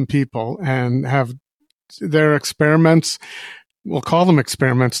awesome people and have their experiments. We'll call them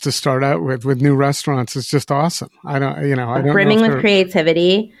experiments to start out with new restaurants. It's just awesome. I don't brimming with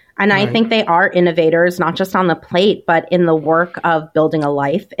creativity. And right. I think they are innovators, not just on the plate, but in the work of building a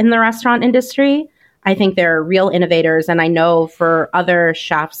life in the restaurant industry. I think they're real innovators. And I know for other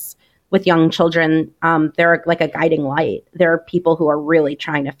chefs with young children, they're like a guiding light. There are people who are really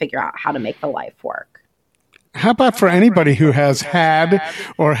trying to figure out how to make the life work. How about for anybody who has had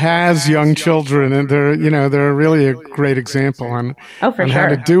or has young children, and they're really a great example on how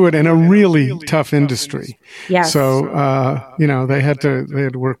to do it in a really tough industry. Yes. So, they had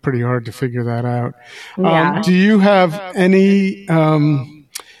to work pretty hard to figure that out. Yeah. Do you have any,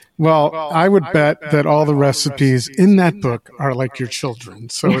 I would bet that all the recipes in that book are like your children.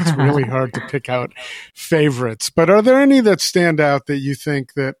 So it's really hard to pick out favorites, but are there any that stand out that you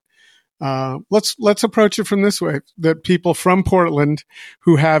think that, let's approach it from this way, that people from Portland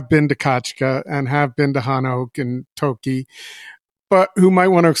who have been to Kachka and have been to Hanok and Toki, but who might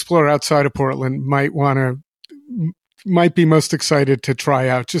want to explore outside of Portland, might be most excited to try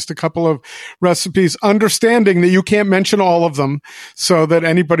out just a couple of recipes, understanding that you can't mention all of them, so that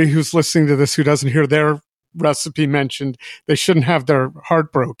anybody who's listening to this who doesn't hear their recipe mentioned, they shouldn't have their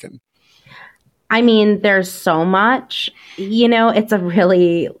heart broken. I mean, there's so much, it's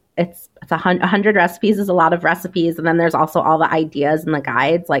 100 recipes is a lot of recipes. And then there's also all the ideas and the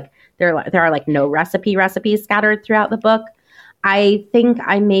guides. Like there are like no recipes scattered throughout the book. I think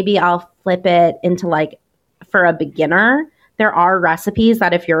I'll flip it into like, for a beginner, there are recipes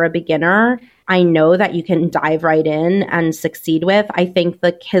that if you're a beginner, I know that you can dive right in and succeed with. I think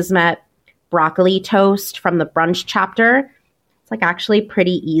the Kismet broccoli toast from the brunch chapter, it's like actually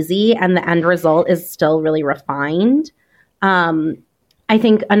pretty easy, and the end result is still really refined. I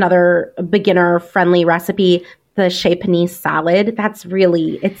think another beginner-friendly recipe, the chez panisse salad, that's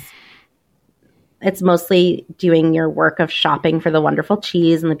really, it's mostly doing your work of shopping for the wonderful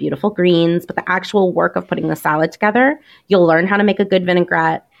cheese and the beautiful greens, but the actual work of putting the salad together, you'll learn how to make a good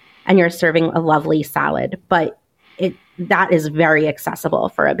vinaigrette, and you're serving a lovely salad. But that is very accessible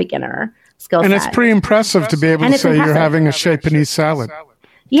for a beginner skill set. And it's pretty impressive to be able to say you're having a chez panisse salad.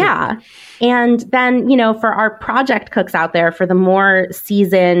 Yeah. And then, for our project cooks out there, for the more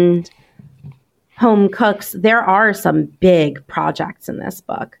seasoned home cooks, there are some big projects in this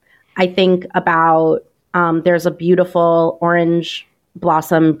book. I think about, there's a beautiful orange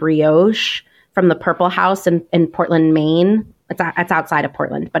blossom brioche from the Purple House in Portland, Maine. It's outside of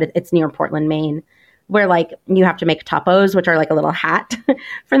Portland, but it's near Portland, Maine, where like you have to make tupos, which are like a little hat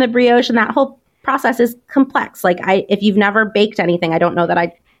from the brioche. And that whole process is complex. Like if you've never baked anything, I don't know that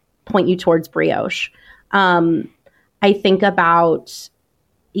I'd point you towards brioche. I think about,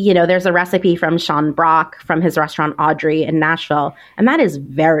 there's a recipe from Sean Brock from his restaurant Audrey in Nashville, and that is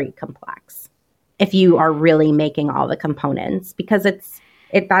very complex if you are really making all the components, because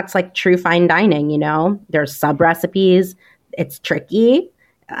that's like true fine dining, There's sub recipes. It's tricky,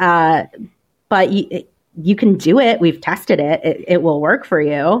 but you can do it. We've tested it. It will work for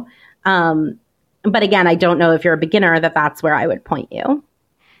you. But again, I don't know if you're a beginner that's where I would point you.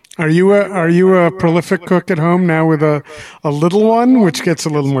 Are you a prolific cook at home now with a little one, which gets a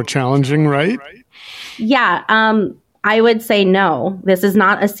little more challenging, right? Yeah. I would say no. This is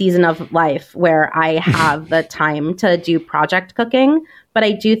not a season of life where I have the time to do project cooking. But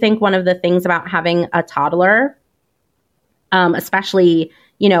I do think one of the things about having a toddler, especially,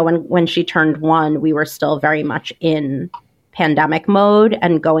 when she turned 1, we were still very much in pandemic mode,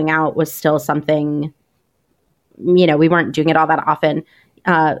 and going out was still something, we weren't doing it all that often.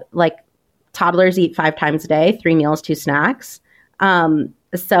 Like toddlers eat 5 times a day, 3 meals, 2 snacks.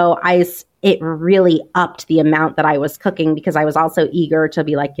 So it really upped the amount that I was cooking, because I was also eager to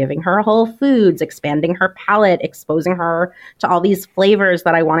be like giving her whole foods, expanding her palate, exposing her to all these flavors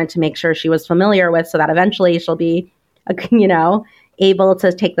that I wanted to make sure she was familiar with, so that eventually she'll be, able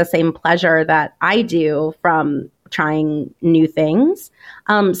to take the same pleasure that I do from trying new things.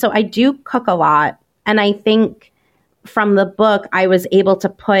 So I do cook a lot. And I think from the book, I was able to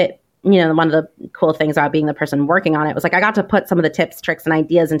put, one of the cool things about being the person working on it was like, I got to put some of the tips, tricks, and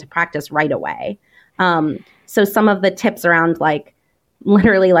ideas into practice right away. So some of the tips around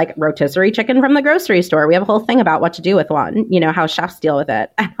literally rotisserie chicken from the grocery store. We have a whole thing about what to do with one, how chefs deal with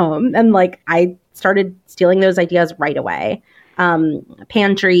it at home. And I started stealing those ideas right away.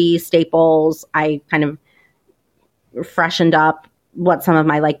 Pantry staples, I kind of freshened up what some of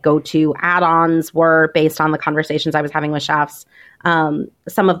my go-to add-ons were based on the conversations I was having with chefs.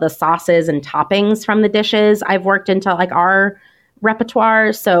 Some of the sauces and toppings from the dishes I've worked into our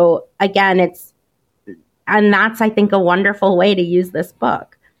repertoire. So again, that's, I think, a wonderful way to use this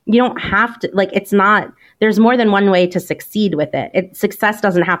book. You don't have to, there's more than one way to succeed with it. Success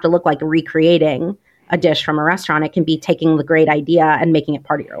doesn't have to look like recreating a dish from a restaurant. It can be taking the great idea and making it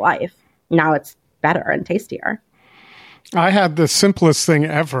part of your life. Now it's better and tastier. I had the simplest thing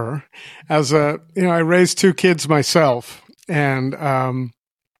ever I raised 2 kids myself, and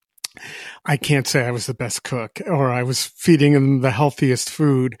I can't say I was the best cook or I was feeding them the healthiest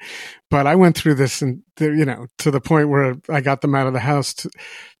food, but I went through this and, to the point where I got them out of the house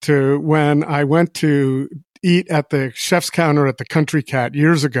to when I went to eat at the chef's counter at the Country Cat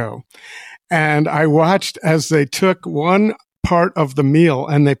years ago. And I watched as they took one part of the meal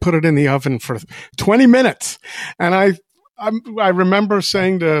and they put it in the oven for 20 minutes. And I remember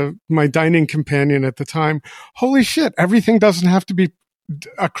saying to my dining companion at the time, holy shit, everything doesn't have to be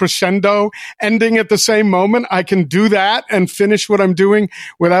a crescendo ending at the same moment. I can do that and finish what I'm doing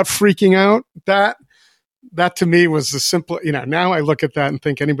without freaking out. That to me was the simple, now I look at that and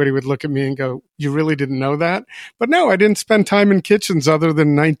think anybody would look at me and go, you really didn't know that? But no, I didn't spend time in kitchens other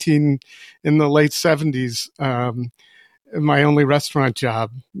than in the late 70s, my only restaurant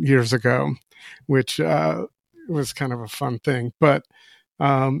job years ago, which was kind of a fun thing. But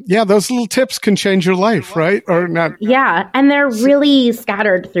those little tips can change your life, right? Or not? Yeah, and they're really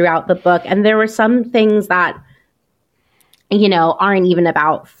scattered throughout the book. And there were some things that, aren't even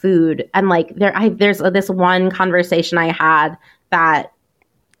about food. And there's this one conversation I had that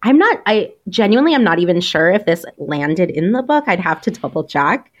I genuinely am not even sure if this landed in the book. I'd have to double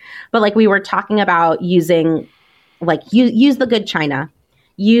check. But we were talking about using, use the good china,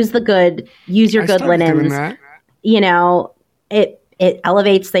 use your good linens. It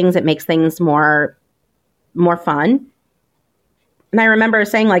elevates things. It makes things more fun. And I remember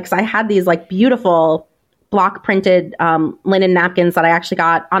saying, because I had these beautiful block printed linen napkins that I actually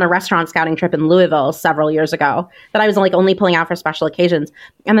got on a restaurant scouting trip in Louisville several years ago that I was only pulling out for special occasions.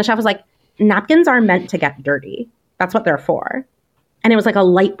 And the chef was like, napkins are meant to get dirty. That's what they're for. And it was a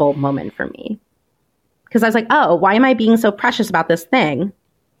light bulb moment for me. Because I was like, oh, why am I being so precious about this thing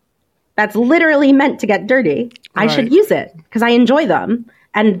that's literally meant to get dirty? Right. I should use it because I enjoy them.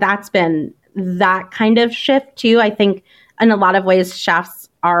 And that's been that kind of shift too. I think in a lot of ways, chefs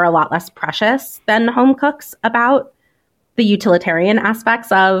are a lot less precious than home cooks about the utilitarian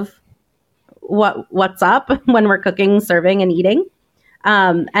aspects of what's up when we're cooking, serving, and eating.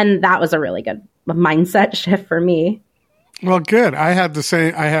 And that was a really good mindset shift for me. Well, good. I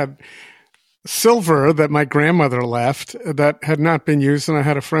had silver that my grandmother left that had not been used. And I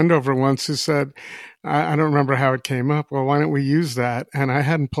had a friend over once who said, I don't remember how it came up. Well, why don't we use that? And I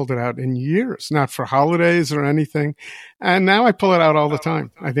hadn't pulled it out in years, not for holidays or anything. And now I pull it out all the time.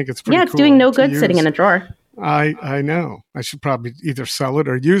 I think it's pretty cool. Yeah, it's doing no good sitting in a drawer. I know. I should probably either sell it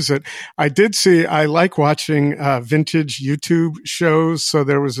or use it. I like watching vintage YouTube shows. So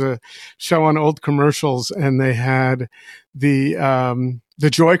there was a show on old commercials and they had the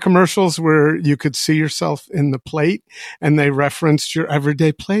Joy commercials where you could see yourself in the plate and they referenced your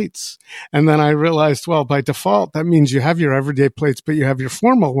everyday plates. And then I realized, well, by default, that means you have your everyday plates, but you have your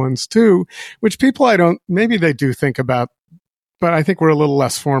formal ones too, which people maybe they do think about but I think we're a little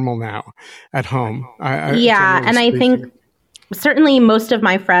less formal now at home. Yeah, and I think certainly most of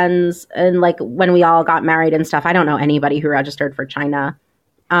my friends, and like when we all got married and stuff, I don't know anybody who registered for China,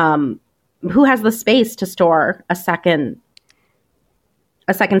 who has the space to store a second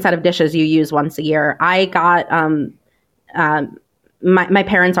set of dishes you use once a year. I got my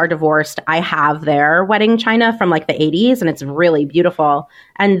parents are divorced. I have their wedding china from like the 80s, and it's really beautiful.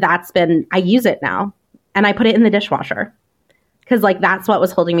 And I use it now, and I put it in the dishwasher because like that's what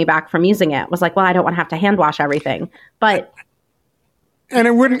was holding me back from using it. Was like, well, I don't want to have to hand wash everything, but. And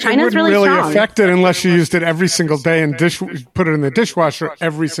it wouldn't really affect it unless you used it every single day and put it in the dishwasher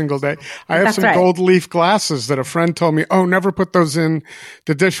every single day. I have some gold leaf glasses that a friend told me, oh, never put those in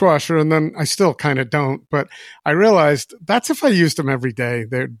the dishwasher. And then I still kind of don't. But I realized that's if I used them every day,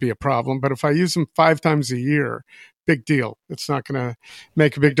 there'd be a problem. But if I use them 5 times a year, big deal. It's not going to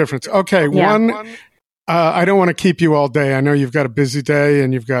make a big difference. Okay, I don't want to keep you all day. I know you've got a busy day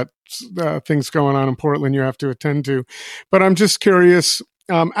and you've got things going on in Portland you have to attend to. But I'm just curious,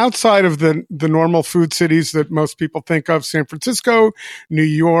 outside of the normal food cities that most people think of, San Francisco, New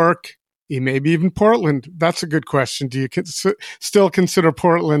York, maybe even Portland. That's a good question. Do you still consider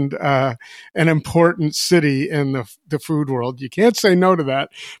Portland an important city in the food world? You can't say no to that,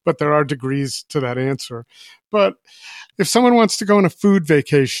 but there are degrees to that answer. But if someone wants to go on a food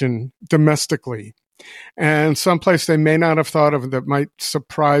vacation domestically, and someplace they may not have thought of that might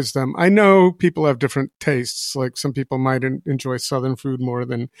surprise them. I know people have different tastes. Like some people might enjoy Southern food more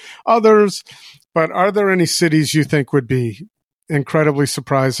than others. But are there any cities you think would be incredibly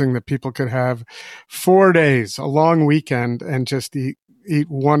surprising that people could have 4 days, a long weekend, and just eat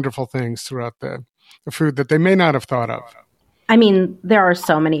wonderful things throughout the food that they may not have thought of? I mean, there are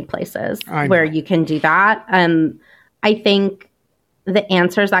so many places where you can do that. I think the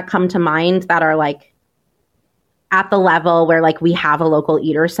answers that come to mind that are like, at the level where like we have a local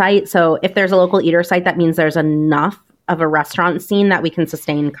eater site. So if there's a local eater site, that means there's enough of a restaurant scene that we can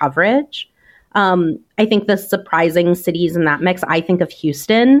sustain coverage. I think the surprising cities in that mix, I think of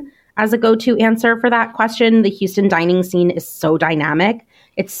Houston as a go-to answer for that question. The Houston dining scene is so dynamic.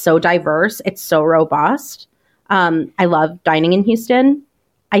 It's so diverse. It's so robust. I love dining in Houston.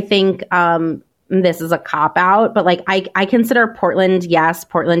 I think this is a cop-out, but like I consider Portland, yes,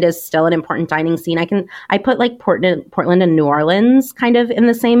 Portland is still an important dining scene. I put like Portland and New Orleans kind of in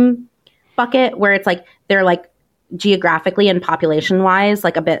the same bucket where it's like they're like geographically and population-wise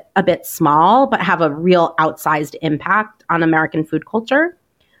like a bit small, but have a real outsized impact on American food culture.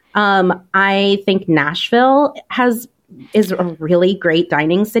 I think Nashville is a really great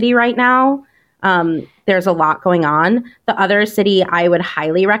dining city right now. There's a lot going on. The other city I would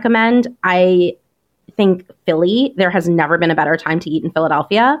highly recommend, I think Philly. There has never been a better time to eat in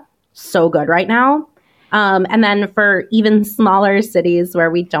Philadelphia. So good right now. And then for even smaller cities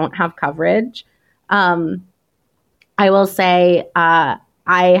where we don't have coverage, I will say I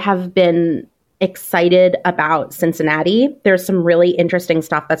have been excited about Cincinnati. There's some really interesting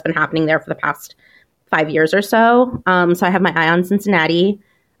stuff that's been happening there for the past 5 years or so. So I have my eye on Cincinnati.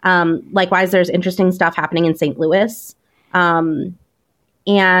 Likewise, there's interesting stuff happening in St. Louis. And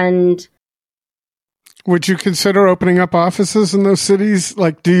would you consider opening up offices in those cities?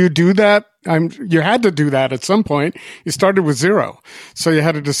 Like, do you do that? You had to do that at some point. You started with 0, so you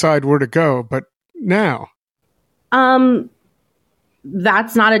had to decide where to go. But now,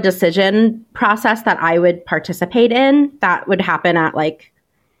 that's not a decision process that I would participate in. That would happen at like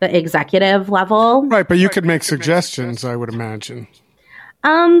the executive level, right? But you could make suggestions, I would imagine.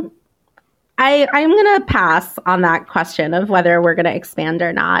 I'm going to pass on that question of whether we're going to expand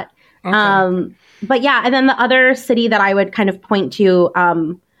or not. Okay. But yeah, and then the other city that I would kind of point to,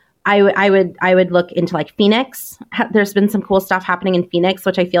 I would look into like Phoenix. There's been some cool stuff happening in Phoenix,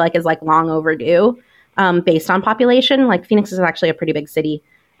 which I feel like is like long overdue, based on population. Like Phoenix is actually a pretty big city.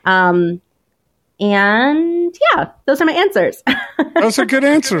 And yeah, those are my answers. Those are good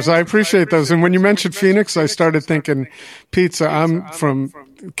answers. I appreciate those. And when you mentioned Phoenix, I started thinking pizza. I'm from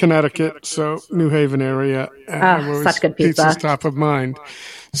Connecticut, so New Haven area. Such good pizza. Pizza's top of mind.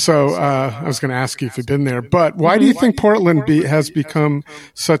 So I was going to ask you if you've been there. But why do you think Portland has become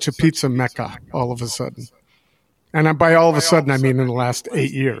such a pizza mecca all of a sudden? And by all of a sudden, I mean in the last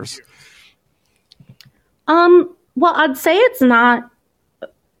 8 years. Well, I'd say it's not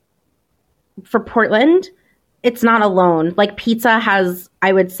for Portland. It's not alone. Like pizza has,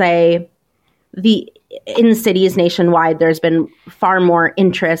 I would say, in cities nationwide, there's been far more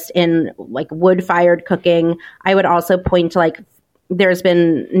interest in like wood-fired cooking. I would also point to like there's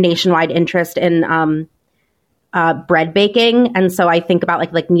been nationwide interest in bread baking. And so I think about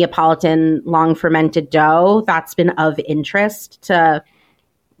like Neapolitan long fermented dough. That's been of interest to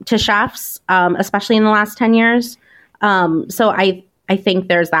chefs, especially in the last 10 years. So I think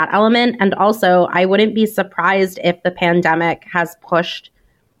there's that element. And also, I wouldn't be surprised if the pandemic has pushed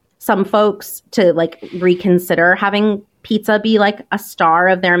some folks to like reconsider having pizza be like a star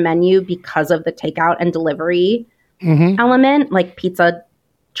of their menu because of the takeout and delivery element. Like pizza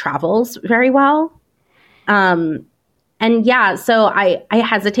travels very well. And yeah, so I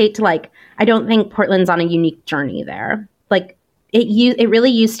hesitate to like, I don't think Portland's on a unique journey there. Like it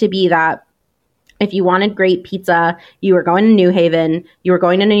really used to be that if you wanted great pizza, you were going to New Haven, you were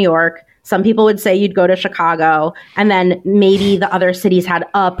going to New York. Some people would say you'd go to Chicago, and then maybe the other cities had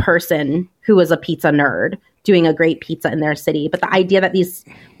a person who was a pizza nerd doing a great pizza in their city. But the idea that these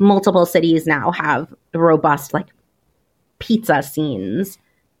multiple cities now have robust like pizza scenes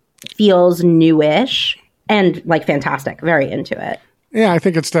feels newish and like fantastic. Very into it. Yeah, I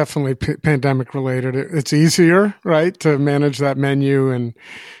think it's definitely pandemic related. It's easier, right, to manage that menu, and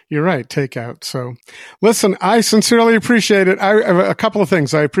you're right, takeout. So listen, I sincerely appreciate it. I have a couple of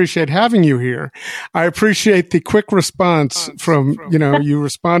things. I appreciate having you here. I appreciate the quick response from, you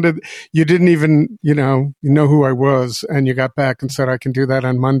responded, you didn't even, you know who I was, and you got back and said, I can do that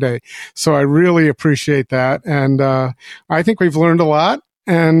on Monday. So I really appreciate that. And, I think we've learned a lot.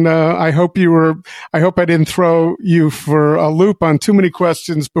 And I hope I didn't throw you for a loop on too many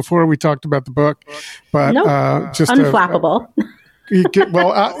questions before we talked about the book. But nope. Just unflappable.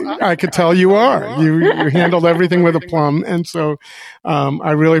 I could tell you are. You handled everything with aplomb, and so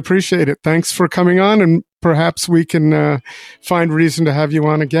I really appreciate it. Thanks for coming on, and perhaps we can find reason to have you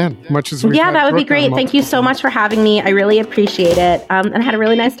on again. Much as we that would be great. Thank you so much for having me. I really appreciate it, and I had a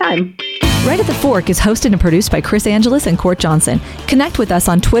really nice time. Right at the Fork is hosted and produced by Chris Angeles and Court Johnson. Connect with us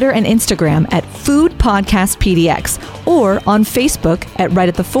on Twitter and Instagram at Food Podcast PDX, or on Facebook at Right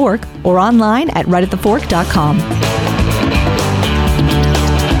at the Fork, or online at rightatthefork.com.